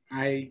appropriate.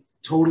 I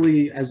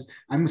totally, as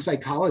I'm a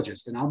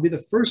psychologist, and I'll be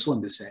the first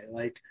one to say,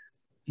 like,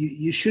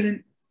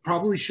 you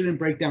probably shouldn't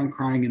break down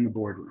crying in the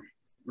boardroom,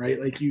 right?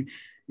 Like you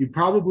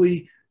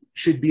probably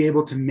should be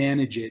able to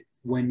manage it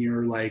when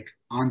you're like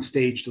on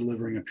stage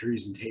delivering a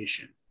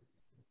presentation.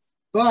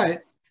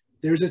 But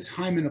there's a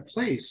time and a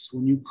place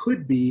when you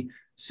could be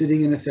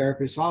sitting in a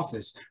therapist's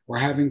office or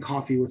having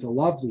coffee with a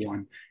loved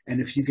one. And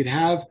if you could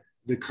have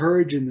the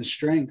courage and the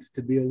strength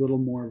to be a little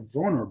more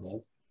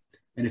vulnerable,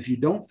 and if you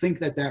don't think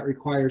that that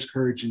requires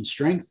courage and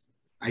strength,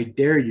 I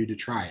dare you to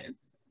try it.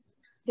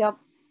 Yep.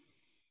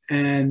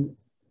 And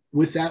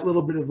with that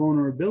little bit of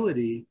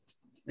vulnerability,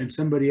 and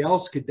somebody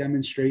else could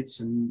demonstrate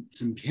some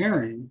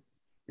caring,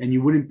 and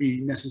you wouldn't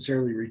be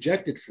necessarily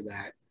rejected for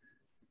that,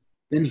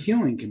 then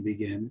healing can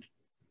begin,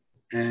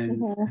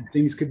 and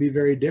things could be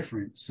very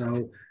different.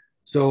 So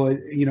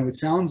you know, it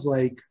sounds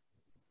like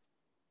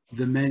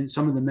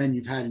some of the men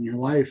you've had in your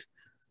life,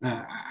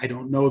 I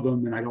don't know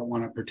them, and I don't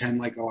want to pretend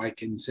like, oh, I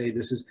can say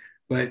this is,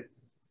 but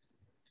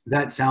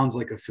that sounds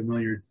like a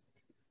familiar,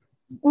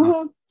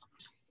 you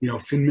know,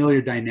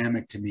 familiar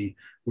dynamic to me,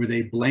 where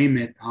they blame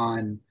it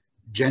on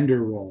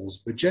gender roles,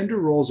 but gender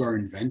roles are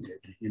invented,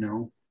 you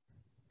know.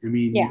 I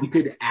mean, you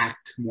could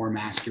act more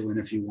masculine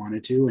if you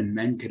wanted to, and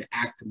men could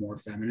act more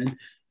feminine.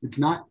 It's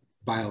not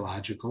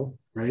biological,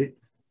 right?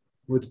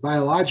 What's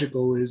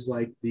biological is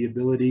like the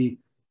ability,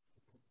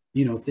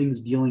 you know, things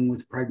dealing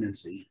with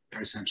pregnancy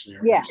are essentially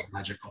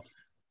biological.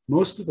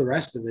 Most of the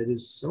rest of it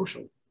is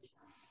social.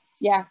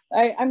 Yeah.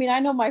 I mean,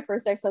 I know my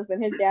first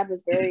ex-husband, his dad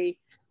was very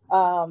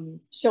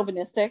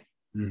chauvinistic,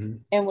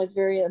 and was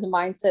very in the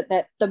mindset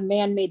that the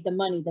man made the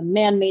money, the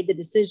man made the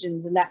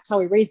decisions, and that's how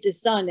he raised his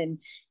son. And,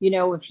 you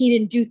know, if he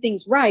didn't do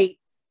things right,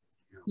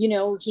 you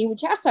know, he would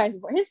chastise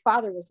him. His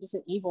father was just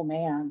an evil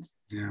man.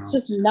 Yeah.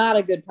 Just not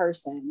a good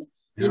person.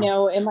 Yeah. You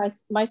know, and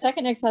my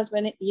second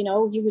ex-husband, you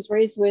know, he was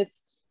raised with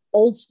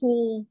old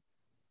school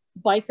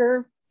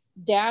biker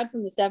dad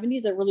from the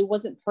 70s that really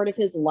wasn't part of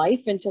his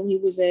life until he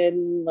was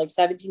in like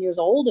 17 years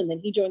old. And then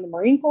he joined the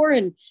Marine Corps,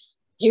 and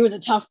he was a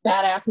tough,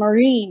 badass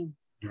Marine.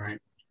 Right.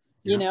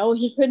 Yeah. You know,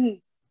 he couldn't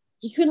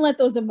let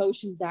those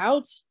emotions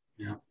out.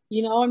 Yeah.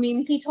 You know, I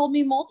mean, he told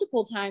me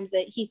multiple times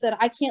that he said,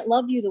 I can't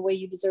love you the way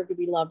you deserve to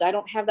be loved. I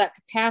don't have that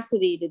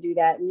capacity to do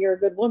that. And you're a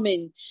good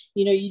woman.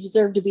 You know, you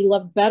deserve to be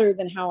loved better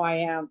than how I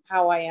am.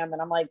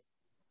 And I'm like,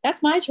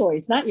 that's my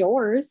choice, not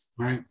yours.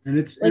 Right. And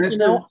it's like, and it's,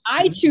 you know,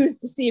 I choose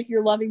to see if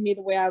you're loving me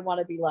the way I want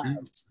to be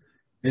loved.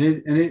 And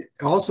it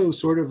also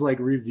sort of like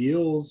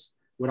reveals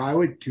what I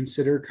would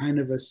consider kind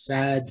of a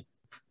sad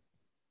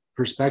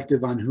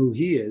perspective on who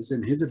he is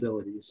and his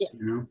abilities,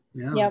 you know?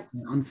 Yeah. Yep.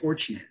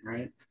 Unfortunate,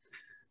 right?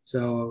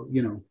 So,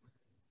 you know,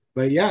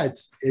 but yeah,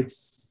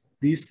 it's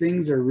these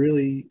things are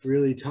really,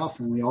 really tough,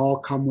 and we all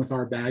come with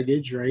our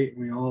baggage, right?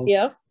 We all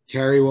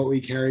carry what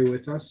we carry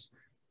with us,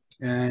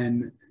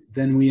 and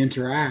then we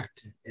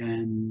interact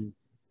and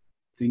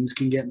things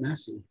can get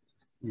messy.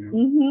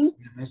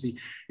 messy.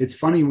 It's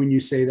funny when you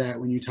say that,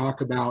 when you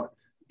talk about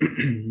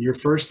your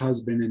first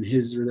husband and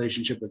his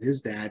relationship with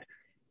his dad,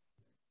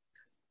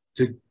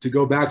 to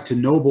go back to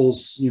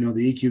Noble's, the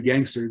EQ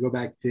gangster, go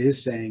back to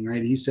his saying,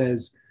 right? He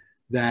says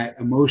that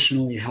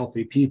emotionally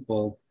healthy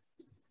people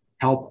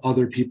help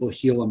other people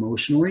heal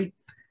emotionally.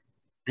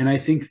 And I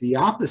think the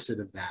opposite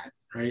of that,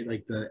 right?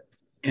 Like the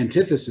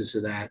antithesis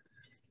of that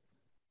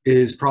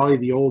is probably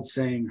the old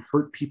saying,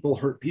 hurt people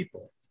hurt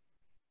people.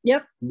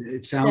 Yep.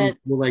 It sounds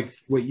like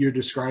what you're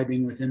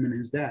describing with him and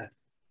his dad.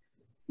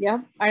 Yeah,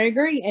 I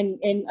agree.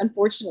 And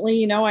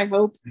unfortunately, I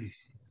hope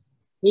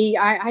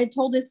I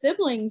told his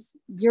siblings,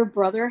 your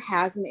brother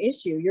has an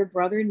issue. Your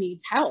brother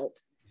needs help.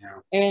 Yeah.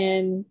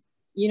 And,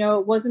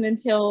 it wasn't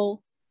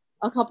until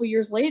a couple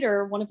years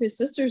later, one of his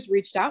sisters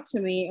reached out to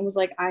me and was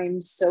like, I'm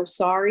so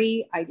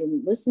sorry. I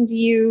didn't listen to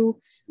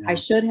you. Yeah. I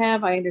should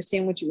have. I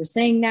understand what you were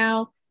saying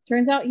now.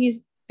 Turns out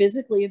he's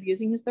physically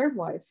abusing his third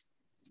wife.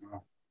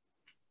 Oh.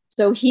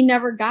 So he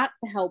never got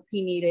the help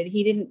he needed.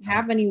 He didn't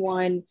have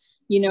anyone,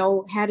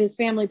 had his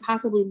family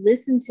possibly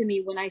listen to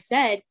me when I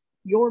said,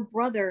 your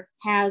brother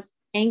has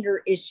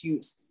anger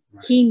issues.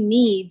 Right. He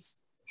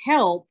needs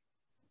help,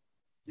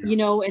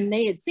 and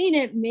they had seen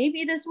it.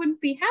 Maybe this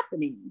wouldn't be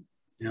happening.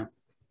 Yeah.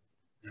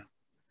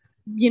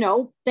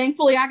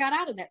 Thankfully I got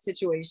out of that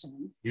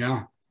situation.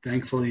 Yeah.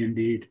 Thankfully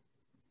indeed.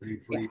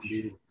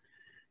 Indeed.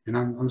 And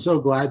I'm so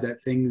glad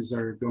that things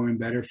are going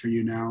better for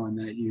you now, and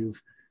that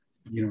you've,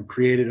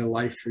 created a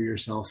life for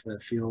yourself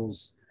that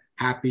feels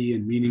happy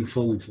and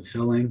meaningful and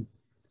fulfilling.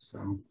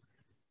 So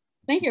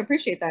thank you. I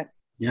appreciate that.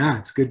 Yeah,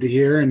 it's good to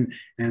hear. And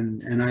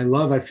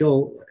I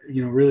feel,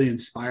 really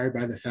inspired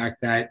by the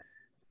fact that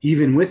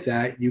even with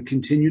that, you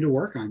continue to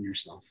work on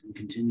yourself and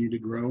continue to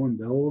grow and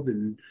build.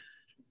 And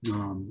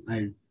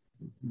I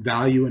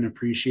value and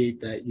appreciate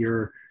that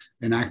you're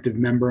an active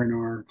member in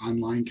our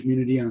online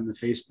community on the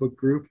Facebook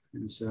group.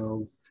 And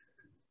so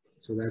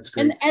that's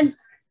great.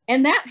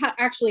 And that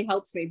actually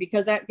helps me,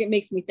 because it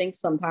makes me think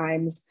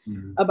sometimes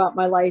about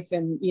my life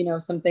and,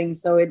 some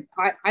things. So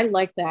I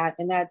like that.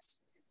 And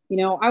that's,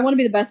 I want to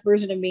be the best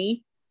version of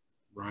me.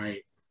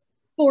 Right.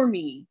 For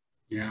me.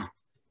 Yeah.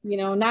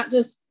 Not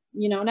just,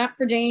 not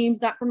for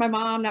James, not for my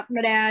mom, not for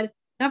my dad,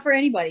 not for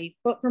anybody,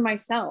 but for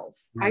myself.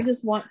 Right. I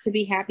just want to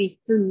be happy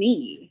for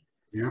me.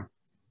 Yeah.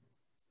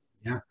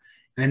 Yeah.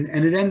 And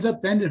it ends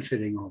up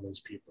benefiting all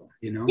those people,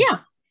 Yeah.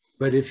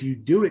 But if you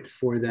do it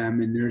for them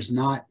and there's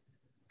not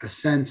a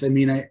sense,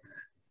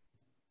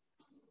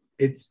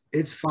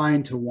 it's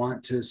fine to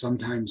want to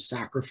sometimes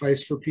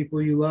sacrifice for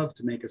people you love,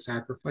 to make a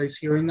sacrifice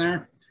here and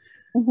there.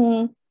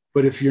 Mm-hmm.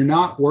 But if you're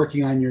not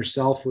working on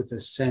yourself with a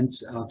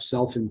sense of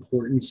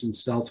self-importance and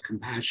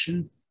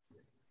self-compassion,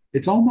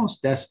 it's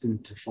almost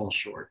destined to fall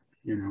short,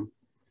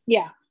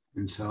 Yeah.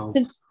 And so,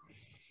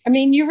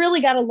 you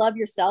really got to love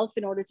yourself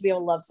in order to be able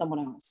to love someone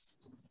else.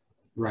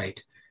 Right.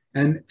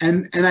 And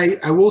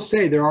I will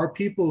say there are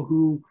people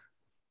who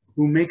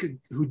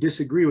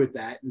disagree with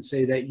that and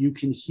say that you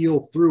can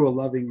heal through a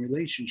loving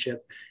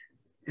relationship.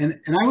 And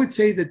I would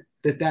say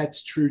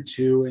that's true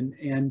too.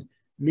 And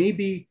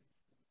maybe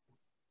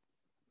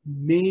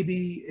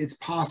it's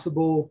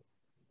possible,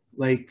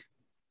 like,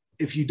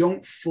 if you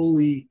don't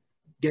fully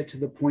get to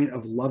the point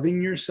of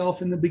loving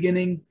yourself in the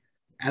beginning,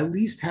 at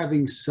least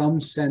having some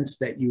sense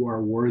that you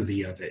are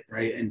worthy of it,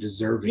 right? And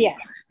deserving.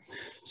 Yes.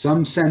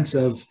 Some sense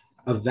of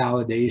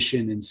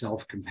validation and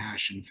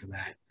self-compassion for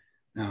that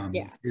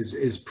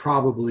is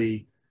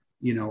probably,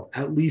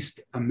 at least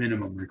a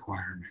minimum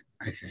requirement,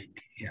 I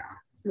think. Yeah.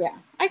 Yeah.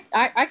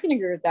 I can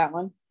agree with that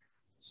one.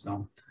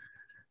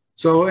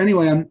 So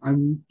anyway,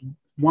 I'm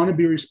want to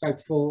be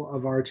respectful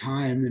of our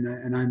time,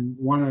 and I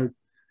want to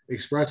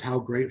express how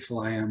grateful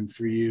I am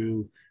for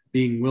you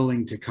being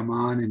willing to come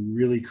on and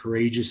really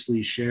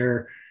courageously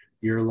share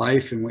your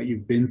life and what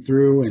you've been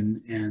through.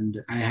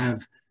 And I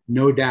have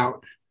no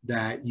doubt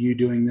that you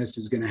doing this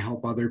is going to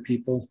help other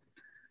people.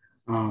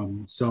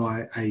 So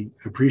I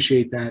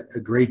appreciate that a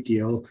great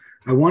deal.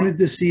 I wanted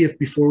to see if,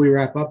 before we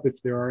wrap up,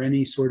 if there are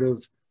any sort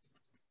of,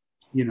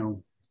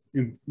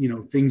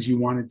 things you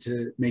wanted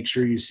to make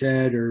sure you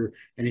said, or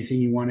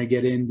anything you want to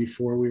get in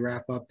before we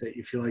wrap up that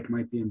you feel like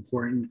might be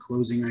important,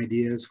 closing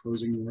ideas,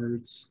 closing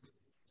words.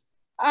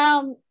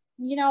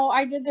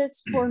 I did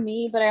this for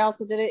me, but I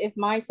also did it if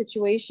my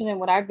situation and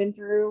what I've been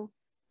through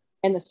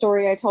and the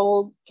story I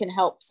told can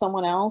help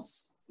someone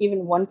else,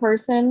 even one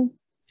person.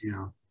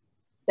 Yeah.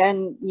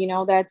 Then,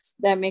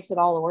 that makes it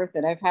all worth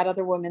it. I've had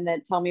other women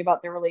that tell me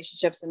about their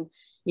relationships, and,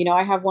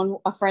 I have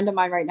a friend of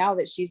mine right now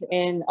that she's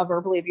in a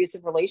verbally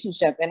abusive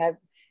relationship, and I'm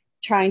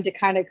trying to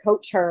kind of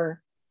coach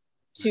her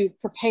to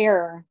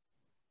prepare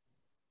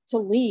to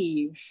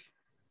leave,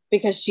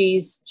 because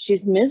she's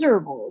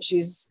miserable.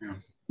 She's,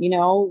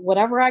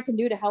 whatever I can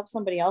do to help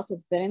somebody else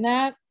that's been in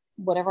that,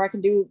 whatever I can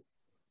do,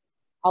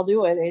 I'll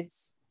do it.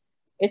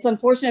 It's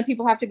unfortunate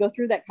people have to go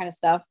through that kind of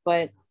stuff,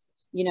 but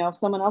if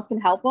someone else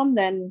can help them,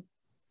 then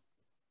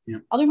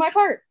I'll do my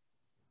part,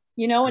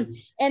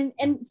 and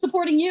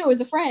supporting you as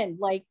a friend,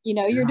 like,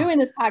 you're doing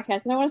this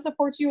podcast, and I want to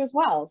support you as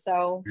well.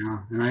 So, yeah.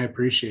 And I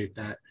appreciate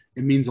that.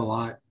 it means a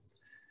lot.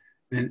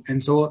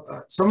 And so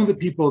some of the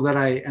people that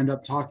I end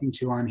up talking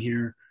to on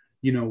here,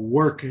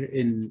 work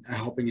in a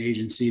helping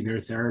agency. They're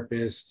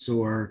therapists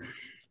or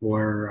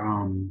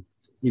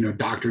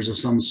doctors of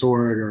some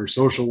sort or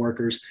social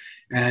workers.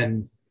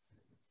 And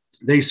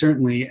they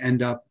certainly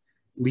end up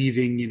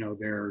leaving,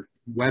 their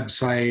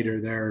website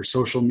or their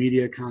social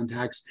media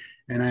contacts.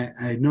 And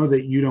I know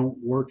that you don't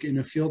work in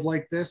a field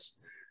like this.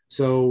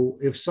 So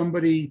if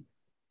somebody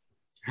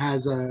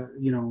has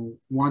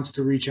wants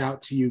to reach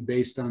out to you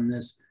based on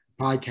this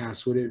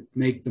podcast, would it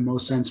make the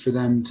most sense for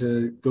them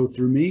to go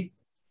through me?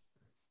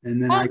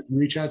 And then I can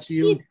reach out to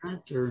you?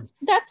 Or?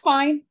 That's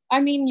fine.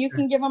 I mean, you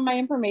can give them my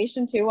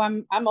information too.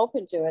 I'm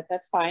open to it.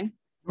 That's fine.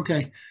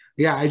 Okay.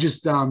 Yeah. I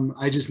just know,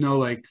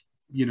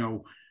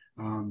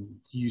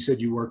 you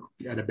said you work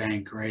at a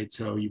bank, right?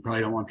 So you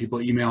probably don't want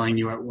people emailing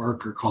you at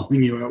work or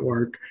calling you at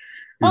work.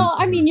 Well,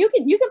 I mean, you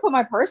can put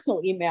my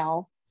personal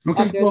email.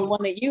 Okay. The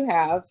one that you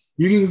have.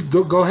 You can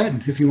go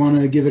ahead if you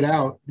want to give it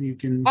out. You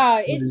can.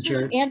 It's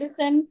just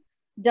Anderson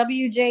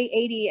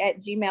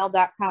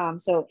wj80@gmail.com.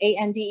 So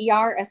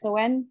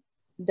ANDERSON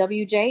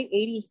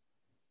WJ80.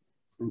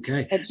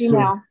 Okay. At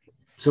Gmail.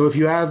 So if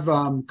you have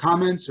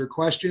comments or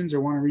questions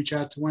or want to reach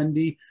out to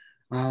Wendy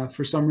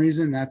for some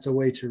reason, that's a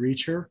way to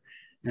reach her.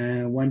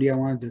 And Wendy, I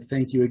wanted to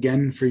thank you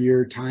again for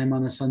your time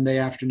on a Sunday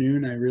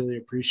afternoon. I really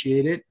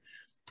appreciate it.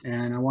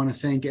 And I want to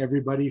thank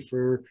everybody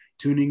for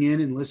tuning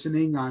in and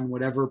listening on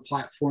whatever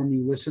platform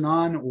you listen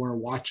on or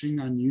watching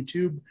on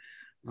YouTube.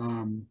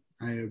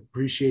 I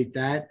appreciate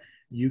that.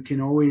 You can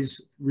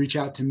always reach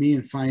out to me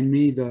and find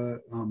me.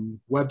 The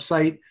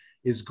website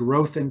is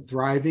Growth and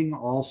Thriving,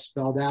 all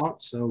spelled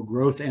out. So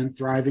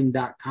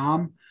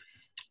growthandthriving.com.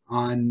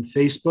 On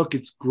Facebook,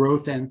 it's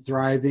Growth and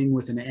Thriving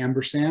with an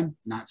ampersand,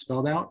 not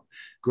spelled out.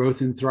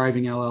 Growth and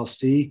Thriving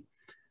LLC.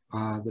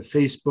 The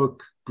Facebook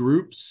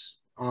groups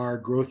are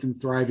Growth and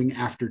Thriving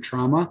After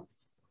Trauma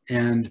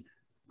and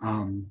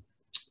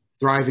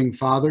Thriving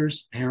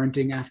Fathers,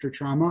 Parenting After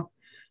Trauma.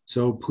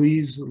 So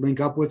please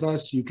link up with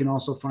us. You can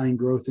also find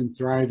Growth and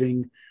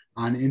Thriving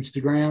on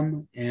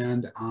Instagram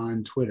and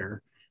on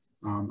Twitter.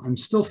 I'm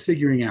still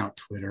figuring out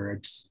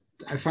Twitter.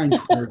 I find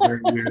Twitter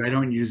very weird. I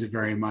don't use it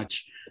very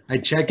much. I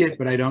check it,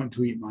 but I don't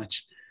tweet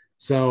much.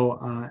 So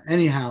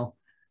anyhow,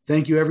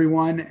 thank you,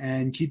 everyone,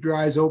 and keep your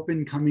eyes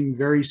open. Coming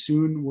very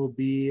soon will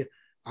be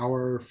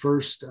our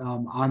first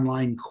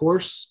online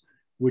course,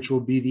 which will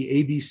be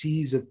the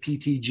ABCs of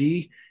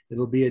PTG.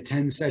 It'll be a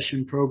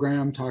 10-session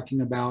program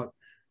talking about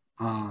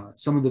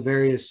some of the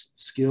various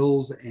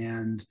skills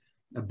and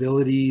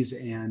abilities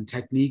and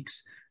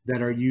techniques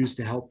that are used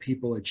to help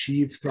people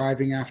achieve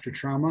thriving after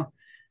trauma.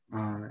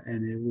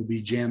 And it will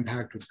be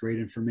jam-packed with great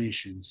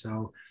information.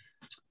 So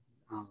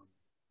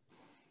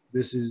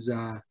this is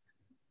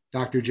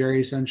Dr.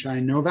 Jerry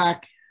Sunshine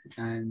Novak,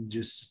 and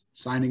just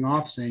signing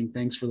off saying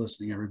thanks for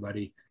listening,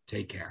 everybody.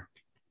 Take care.